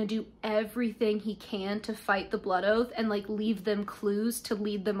is gonna do everything he can to fight the Blood Oath and like leave them clues to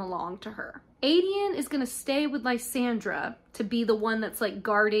lead them along to her. Adian is gonna stay with Lysandra to be the one that's like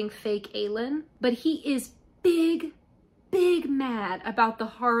guarding fake Aelin, but he is big mad about the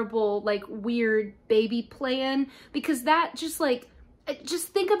horrible, like weird baby plan, because that just like, just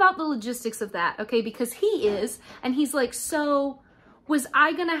think about the logistics of that, okay? Because he is, and he's like, so was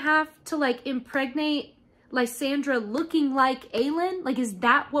I gonna have to like impregnate Lysandra looking like Aelin? Like, is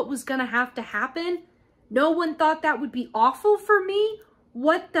that what was gonna have to happen? No one thought that would be awful for me?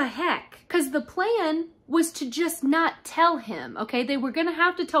 What the heck? Because the plan was to just not tell him, okay? They were gonna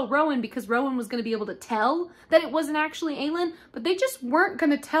have to tell Rowan because Rowan was gonna be able to tell that it wasn't actually Aelin, but they just weren't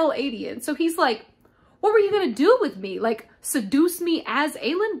gonna tell Adian. So he's like, what were you gonna do with me? Like, seduce me as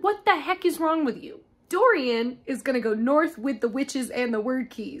Aelin? What the heck is wrong with you? Dorian is gonna go north with the witches and the word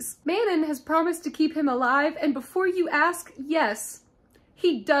keys. Manon has promised to keep him alive, and before you ask, yes,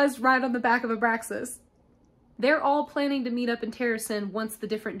 he does ride on the back of Abraxas. They're all planning to meet up in Terrasen once the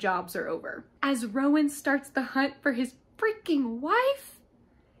different jobs are over. As Rowan starts the hunt for his freaking wife,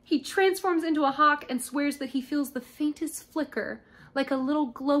 he transforms into a hawk and swears that he feels the faintest flicker, like a little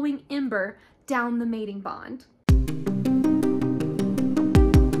glowing ember, down the mating bond.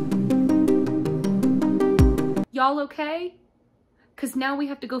 Y'all okay? Because now we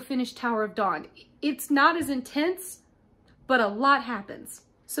have to go finish Tower of Dawn. It's not as intense, but a lot happens.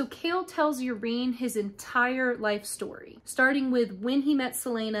 So Chaol tells Yrene his entire life story, starting with when he met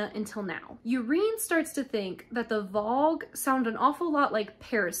Selena until now. Yrene starts to think that the Vogue sound an awful lot like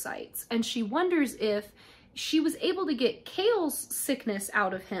parasites, and she wonders if she was able to get Chaol's sickness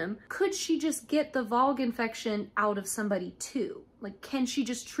out of him, could she just get the Vogue infection out of somebody too? Like, can she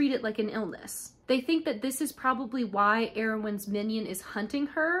just treat it like an illness? They think that this is probably why Erwin's minion is hunting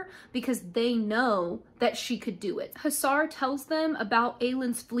her, because they know that she could do it. Hussar tells them about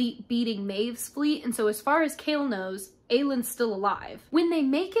Aelin's fleet beating Maeve's fleet, and so as far as Chaol knows, Aelin's still alive. When they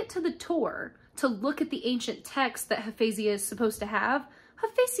make it to the Tor to look at the ancient text that Hephaestia is supposed to have,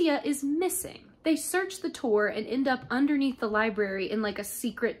 Hephaestia is missing. They search the Tor and end up underneath the library in like a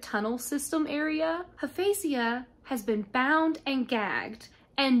secret tunnel system area. Hephaestia has been bound and gagged,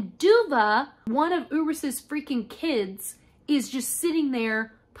 and Duva, one of Urus's freaking kids, is just sitting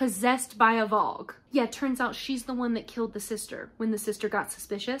there possessed by a Vogue. Yeah, turns out she's the one that killed the sister when the sister got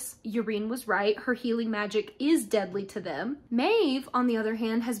suspicious. Yrene was right, her healing magic is deadly to them. Maeve, on the other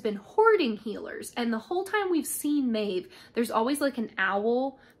hand, has been hoarding healers, and the whole time we've seen Maeve, there's always like an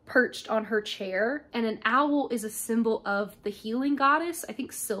owl perched on her chair, and an owl is a symbol of the healing goddess. I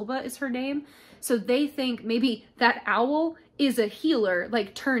think Silva is her name. So they think maybe that owl is a healer,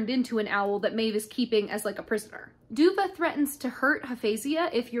 like turned into an owl that Maeve is keeping as like a prisoner. Duva threatens to hurt Hephaestia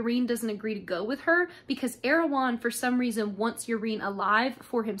if Yrene doesn't agree to go with her, because Erewhon for some reason wants Yrene alive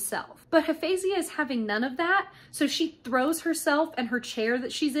for himself. But Hephaestia is having none of that, so she throws herself and her chair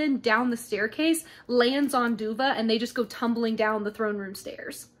that she's in down the staircase, lands on Duva, and they just go tumbling down the throne room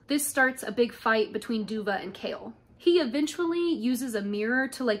stairs. This starts a big fight between Duva and Chaol. He eventually uses a mirror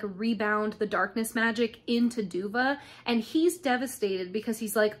to like rebound the darkness magic into Duva, and he's devastated because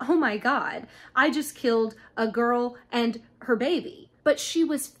he's like, oh my god, I just killed a girl and her baby. But she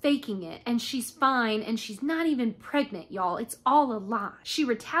was faking it, and she's fine, and she's not even pregnant, y'all. It's all a lie. She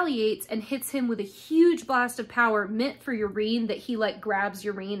retaliates and hits him with a huge blast of power meant for Yrene, that he like grabs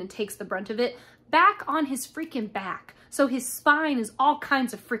Yrene and takes the brunt of it, back on his freaking back. So his spine is all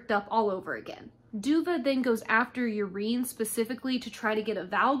kinds of fricked up all over again. Duva then goes after Yrene specifically to try to get a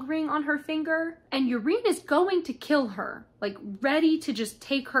Valg ring on her finger, and Yrene is going to kill her, like ready to just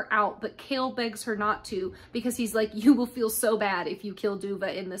take her out, but Chaol begs her not to because he's like, you will feel so bad if you kill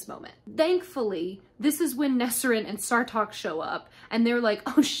Duva in this moment. Thankfully, this is when Nesserin and Sartok show up, and they're like,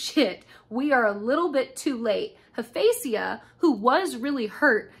 oh shit, we are a little bit too late. Hephaestia, who was really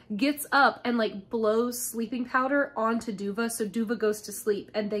hurt, gets up and like blows sleeping powder onto Duva, so Duva goes to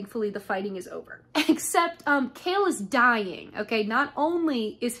sleep, and thankfully the fighting is over. Except Kale is dying, okay? Not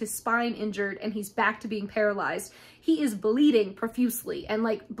only is his spine injured and he's back to being paralyzed, he is bleeding profusely and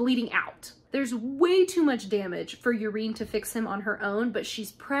like bleeding out. There's way too much damage for Yrene to fix him on her own, but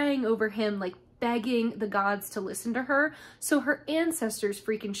she's praying over him, like begging the gods to listen to her. So her ancestors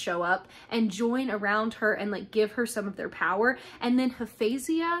freaking show up and join around her and like give her some of their power. And then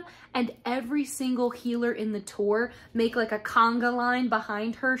Hephaestia and every single healer in the tour make like a conga line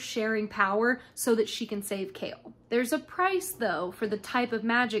behind her sharing power so that she can save Kale. There's a price though for the type of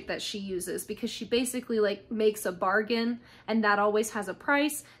magic that she uses, because she basically like makes a bargain, and that always has a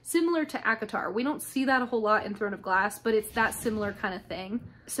price, similar to ACOTAR. We don't see that a whole lot in Throne of Glass, but it's that similar kind of thing.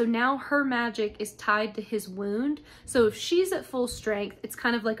 So now her magic is tied to his wound. So if she's at full strength, it's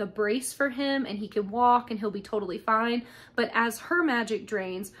kind of like a brace for him and he can walk and he'll be totally fine. But as her magic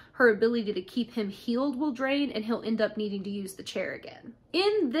drains, her ability to keep him healed will drain and he'll end up needing to use the chair again.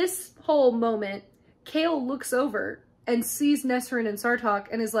 In this whole moment, Kale looks over and sees Nesrin and Sartok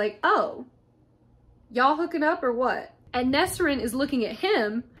and is like, oh, y'all hooking up or what? And Nesrin is looking at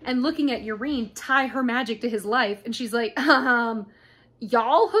him and looking at Yrene tie her magic to his life. And she's like,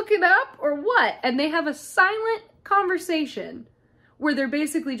 y'all hooking up or what? And they have a silent conversation where they're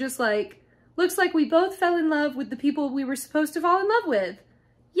basically just like, looks like we both fell in love with the people we were supposed to fall in love with.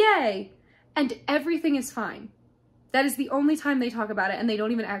 Yay. And everything is fine. That is the only time they talk about it, and they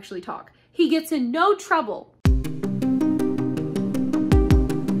don't even actually talk. He gets in no trouble.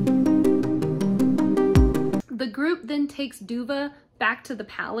 The group then takes Duva back to the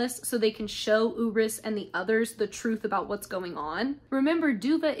palace so they can show Uris and the others the truth about what's going on. Remember,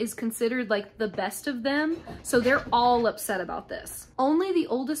 Duva is considered like the best of them, so they're all upset about this. Only the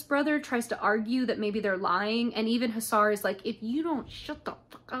oldest brother tries to argue that maybe they're lying, and even Hussar is like, if you don't shut the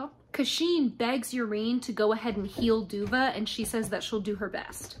fuck up. Kashin begs Yrene to go ahead and heal Duva, and she says that she'll do her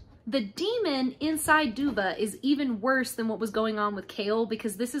best. The demon inside Duva is even worse than what was going on with Kale,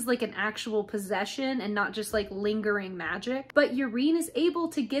 because this is like an actual possession and not just like lingering magic. But Yrene is able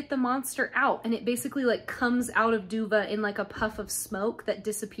to get the monster out, and it basically like comes out of Duva in like a puff of smoke that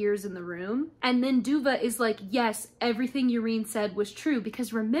disappears in the room. And then Duva is like, yes, everything Yrene said was true,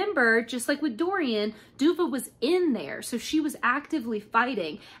 because remember, just like with Dorian, Duva was in there, so she was actively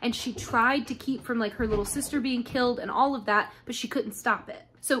fighting, and she tried to keep from like her little sister being killed and all of that, but she couldn't stop it.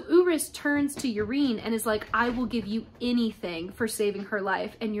 So Uris turns to Yrene and is like, I will give you anything for saving her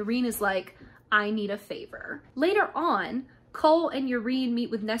life. And Yrene is like, I need a favor. Later on, Cole and Yrene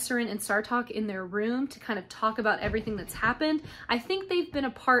meet with Nesrin and Sartok in their room to kind of talk about everything that's happened. I think they've been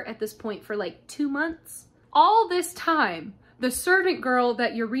apart at this point for like 2 months. All this time, the servant girl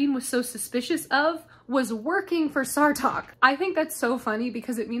that Yrene was so suspicious of was working for Sartok. I think that's so funny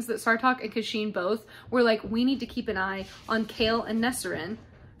because it means that Sartok and Kashin both were like, we need to keep an eye on Kale and Nesrin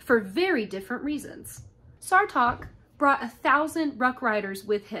for very different reasons. Sartok brought 1,000 Ruck Riders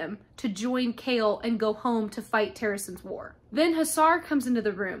with him to join Kale and go home to fight Terrasen's war. Then Hussar comes into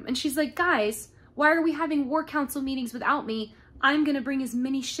the room and she's like, guys, why are we having war council meetings without me? I'm gonna bring as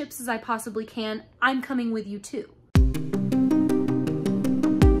many ships as I possibly can. I'm coming with you too.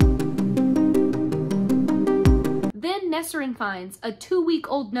 Then Nesrin finds a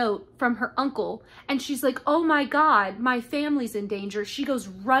 2-week-old note from her uncle, and she's like, oh my god, my family's in danger. She goes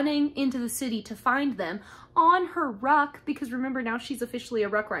running into the city to find them on her ruck, because remember, now she's officially a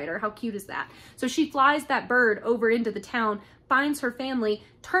Ruck Rider. How cute is that? So she flies that bird over into the town, finds her family.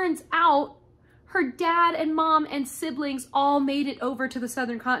 Turns out her dad and mom and siblings all made it over to the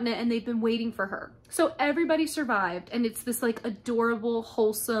southern continent, and they've been waiting for her. So everybody survived, and it's this like adorable,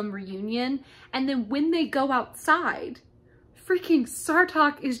 wholesome reunion. And then when they go outside, freaking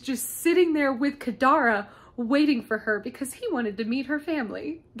Sartok is just sitting there with Kadara waiting for her because he wanted to meet her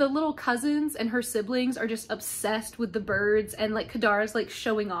family. The little cousins and her siblings are just obsessed with the birds, and like Kadara's like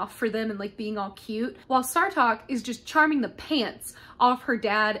showing off for them and like being all cute, while Sartok is just charming the pants off her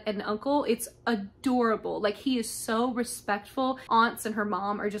dad and uncle. It's adorable. Like, he is so respectful. Aunts and her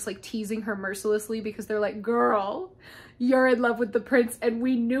mom are just like teasing her mercilessly because they're like, girl, you're in love with the prince and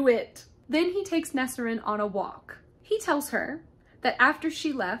we knew it. Then he takes Nesrin on a walk. He tells her that after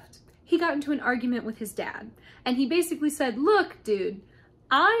she left, he got into an argument with his dad. And he basically said, look, dude,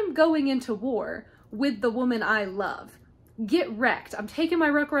 I'm going into war with the woman I love. Get wrecked. I'm taking my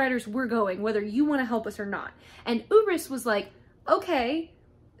Ruck Riders. We're going, whether you want to help us or not. And Uris was like, okay,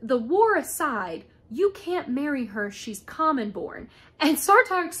 the war aside, you can't marry her. She's common born. And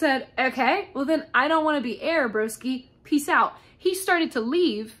Sartok said, okay, well then I don't want to be heir, broski. Peace out. He started to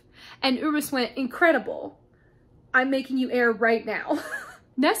leave, and Uris went, incredible. I'm making you heir right now.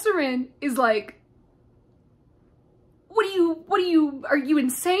 Nesrin is like, are you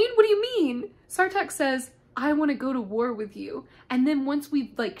insane? What do you mean? Sartaq says, I want to go to war with you. And then once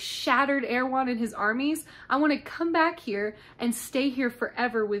we've like shattered Erewhon and his armies, I want to come back here and stay here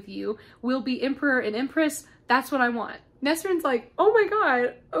forever with you. We'll be emperor and empress. That's what I want. Nesrin's like, oh my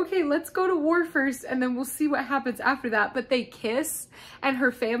god, okay, let's go to war first and then we'll see what happens after that. But they kiss and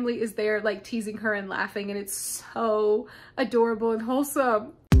her family is there like teasing her and laughing, and it's so adorable and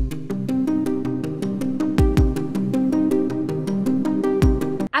wholesome.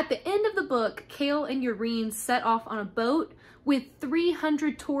 At the end of the book, Chaol and Yrene set off on a boat with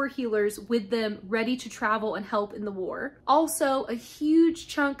 300 Tor healers with them ready to travel and help in the war. Also, a huge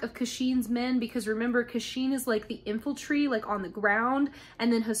chunk of Kashin's men, because remember, Kashin is like the infantry, like on the ground,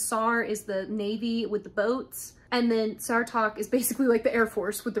 and then Hussar is the navy with the boats, and then Sartaq is basically like the Air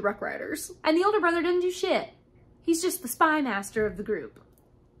Force with the Ruck Riders. And the older brother doesn't do shit. He's just the spy master of the group.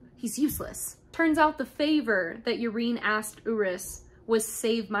 He's useless. Turns out the favor that Yrene asked Urus was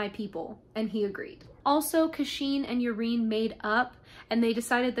save my people, and he agreed. Also, Kashin and Yrene made up, and they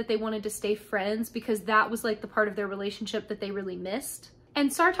decided that they wanted to stay friends because that was like the part of their relationship that they really missed. And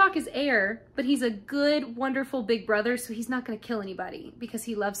Sartaq is heir, but he's a good, wonderful big brother, so he's not gonna kill anybody because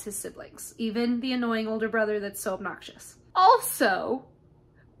he loves his siblings, even the annoying older brother that's so obnoxious. Also,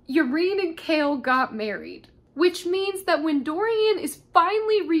 Yrene and Chaol got married, which means that when Dorian is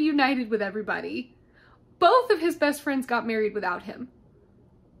finally reunited with everybody, both of his best friends got married without him.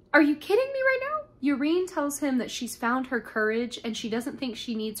 Are you kidding me right now? Yrene tells him that she's found her courage and she doesn't think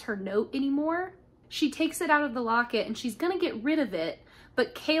she needs her note anymore. She takes it out of the locket and she's gonna get rid of it,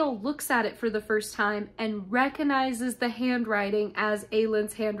 but Chaol looks at it for the first time and recognizes the handwriting as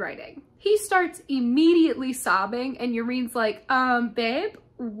Aylin's handwriting. He starts immediately sobbing and Yrene's like, babe,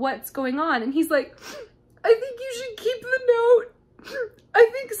 what's going on? And he's like, I think you should keep the note. I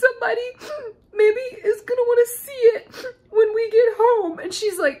think somebody maybe is gonna want to see it when we get home. And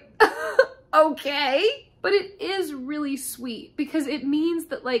she's like, okay. But it is really sweet because it means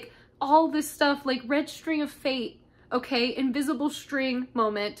that like all this stuff, like red string of fate, okay, invisible string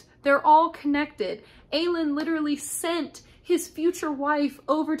moment, they're all connected. Aylin literally sent his future wife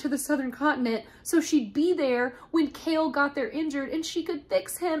over to the southern continent so she'd be there when Chaol got there injured and she could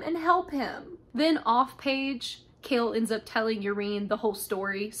fix him and help him. Then off page, Chaol ends up telling Yrene the whole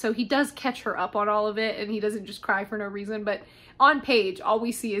story, so he does catch her up on all of it and he doesn't just cry for no reason, but on page all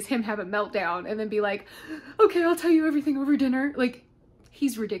we see is him have a meltdown and then be like, okay, I'll tell you everything over dinner. Like,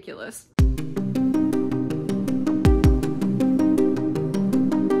 he's ridiculous.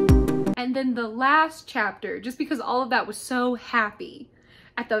 And then the last chapter, just because all of that was so happy,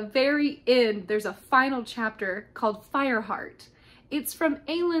 at the very end there's a final chapter called Fireheart. It's from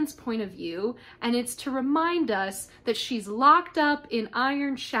Aylin's point of view, and it's to remind us that she's locked up in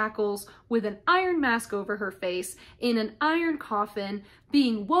iron shackles with an iron mask over her face in an iron coffin,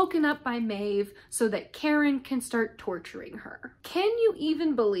 being woken up by Maeve so that Karen can start torturing her. Can you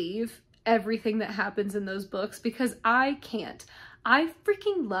even believe everything that happens in those books? Because I can't. I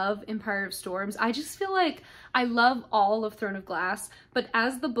freaking love Empire of Storms. I just feel like I love all of Throne of Glass, but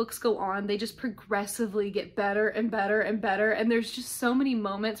as the books go on, they just progressively get better and better and better, and there's just so many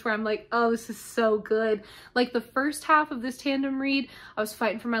moments where I'm like, oh, this is so good. Like the first half of this tandem read, I was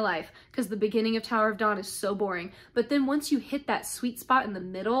fighting for my life because the beginning of Tower of Dawn is so boring, but then once you hit that sweet spot in the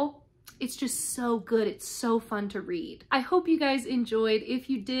middle, it's just so good. It's so fun to read. I hope you guys enjoyed. If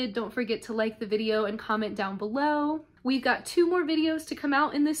you did, don't forget to like the video and comment down below. We've got 2 more videos to come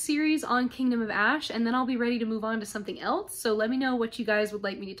out in this series on Kingdom of Ash, and then I'll be ready to move on to something else. So let me know what you guys would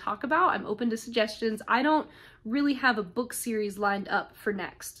like me to talk about. I'm open to suggestions. I don't really have a book series lined up for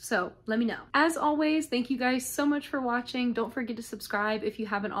next, so let me know. As always, thank you guys so much for watching. Don't forget to subscribe if you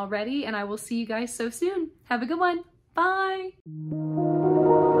haven't already, and I will see you guys so soon. Have a good one. Bye!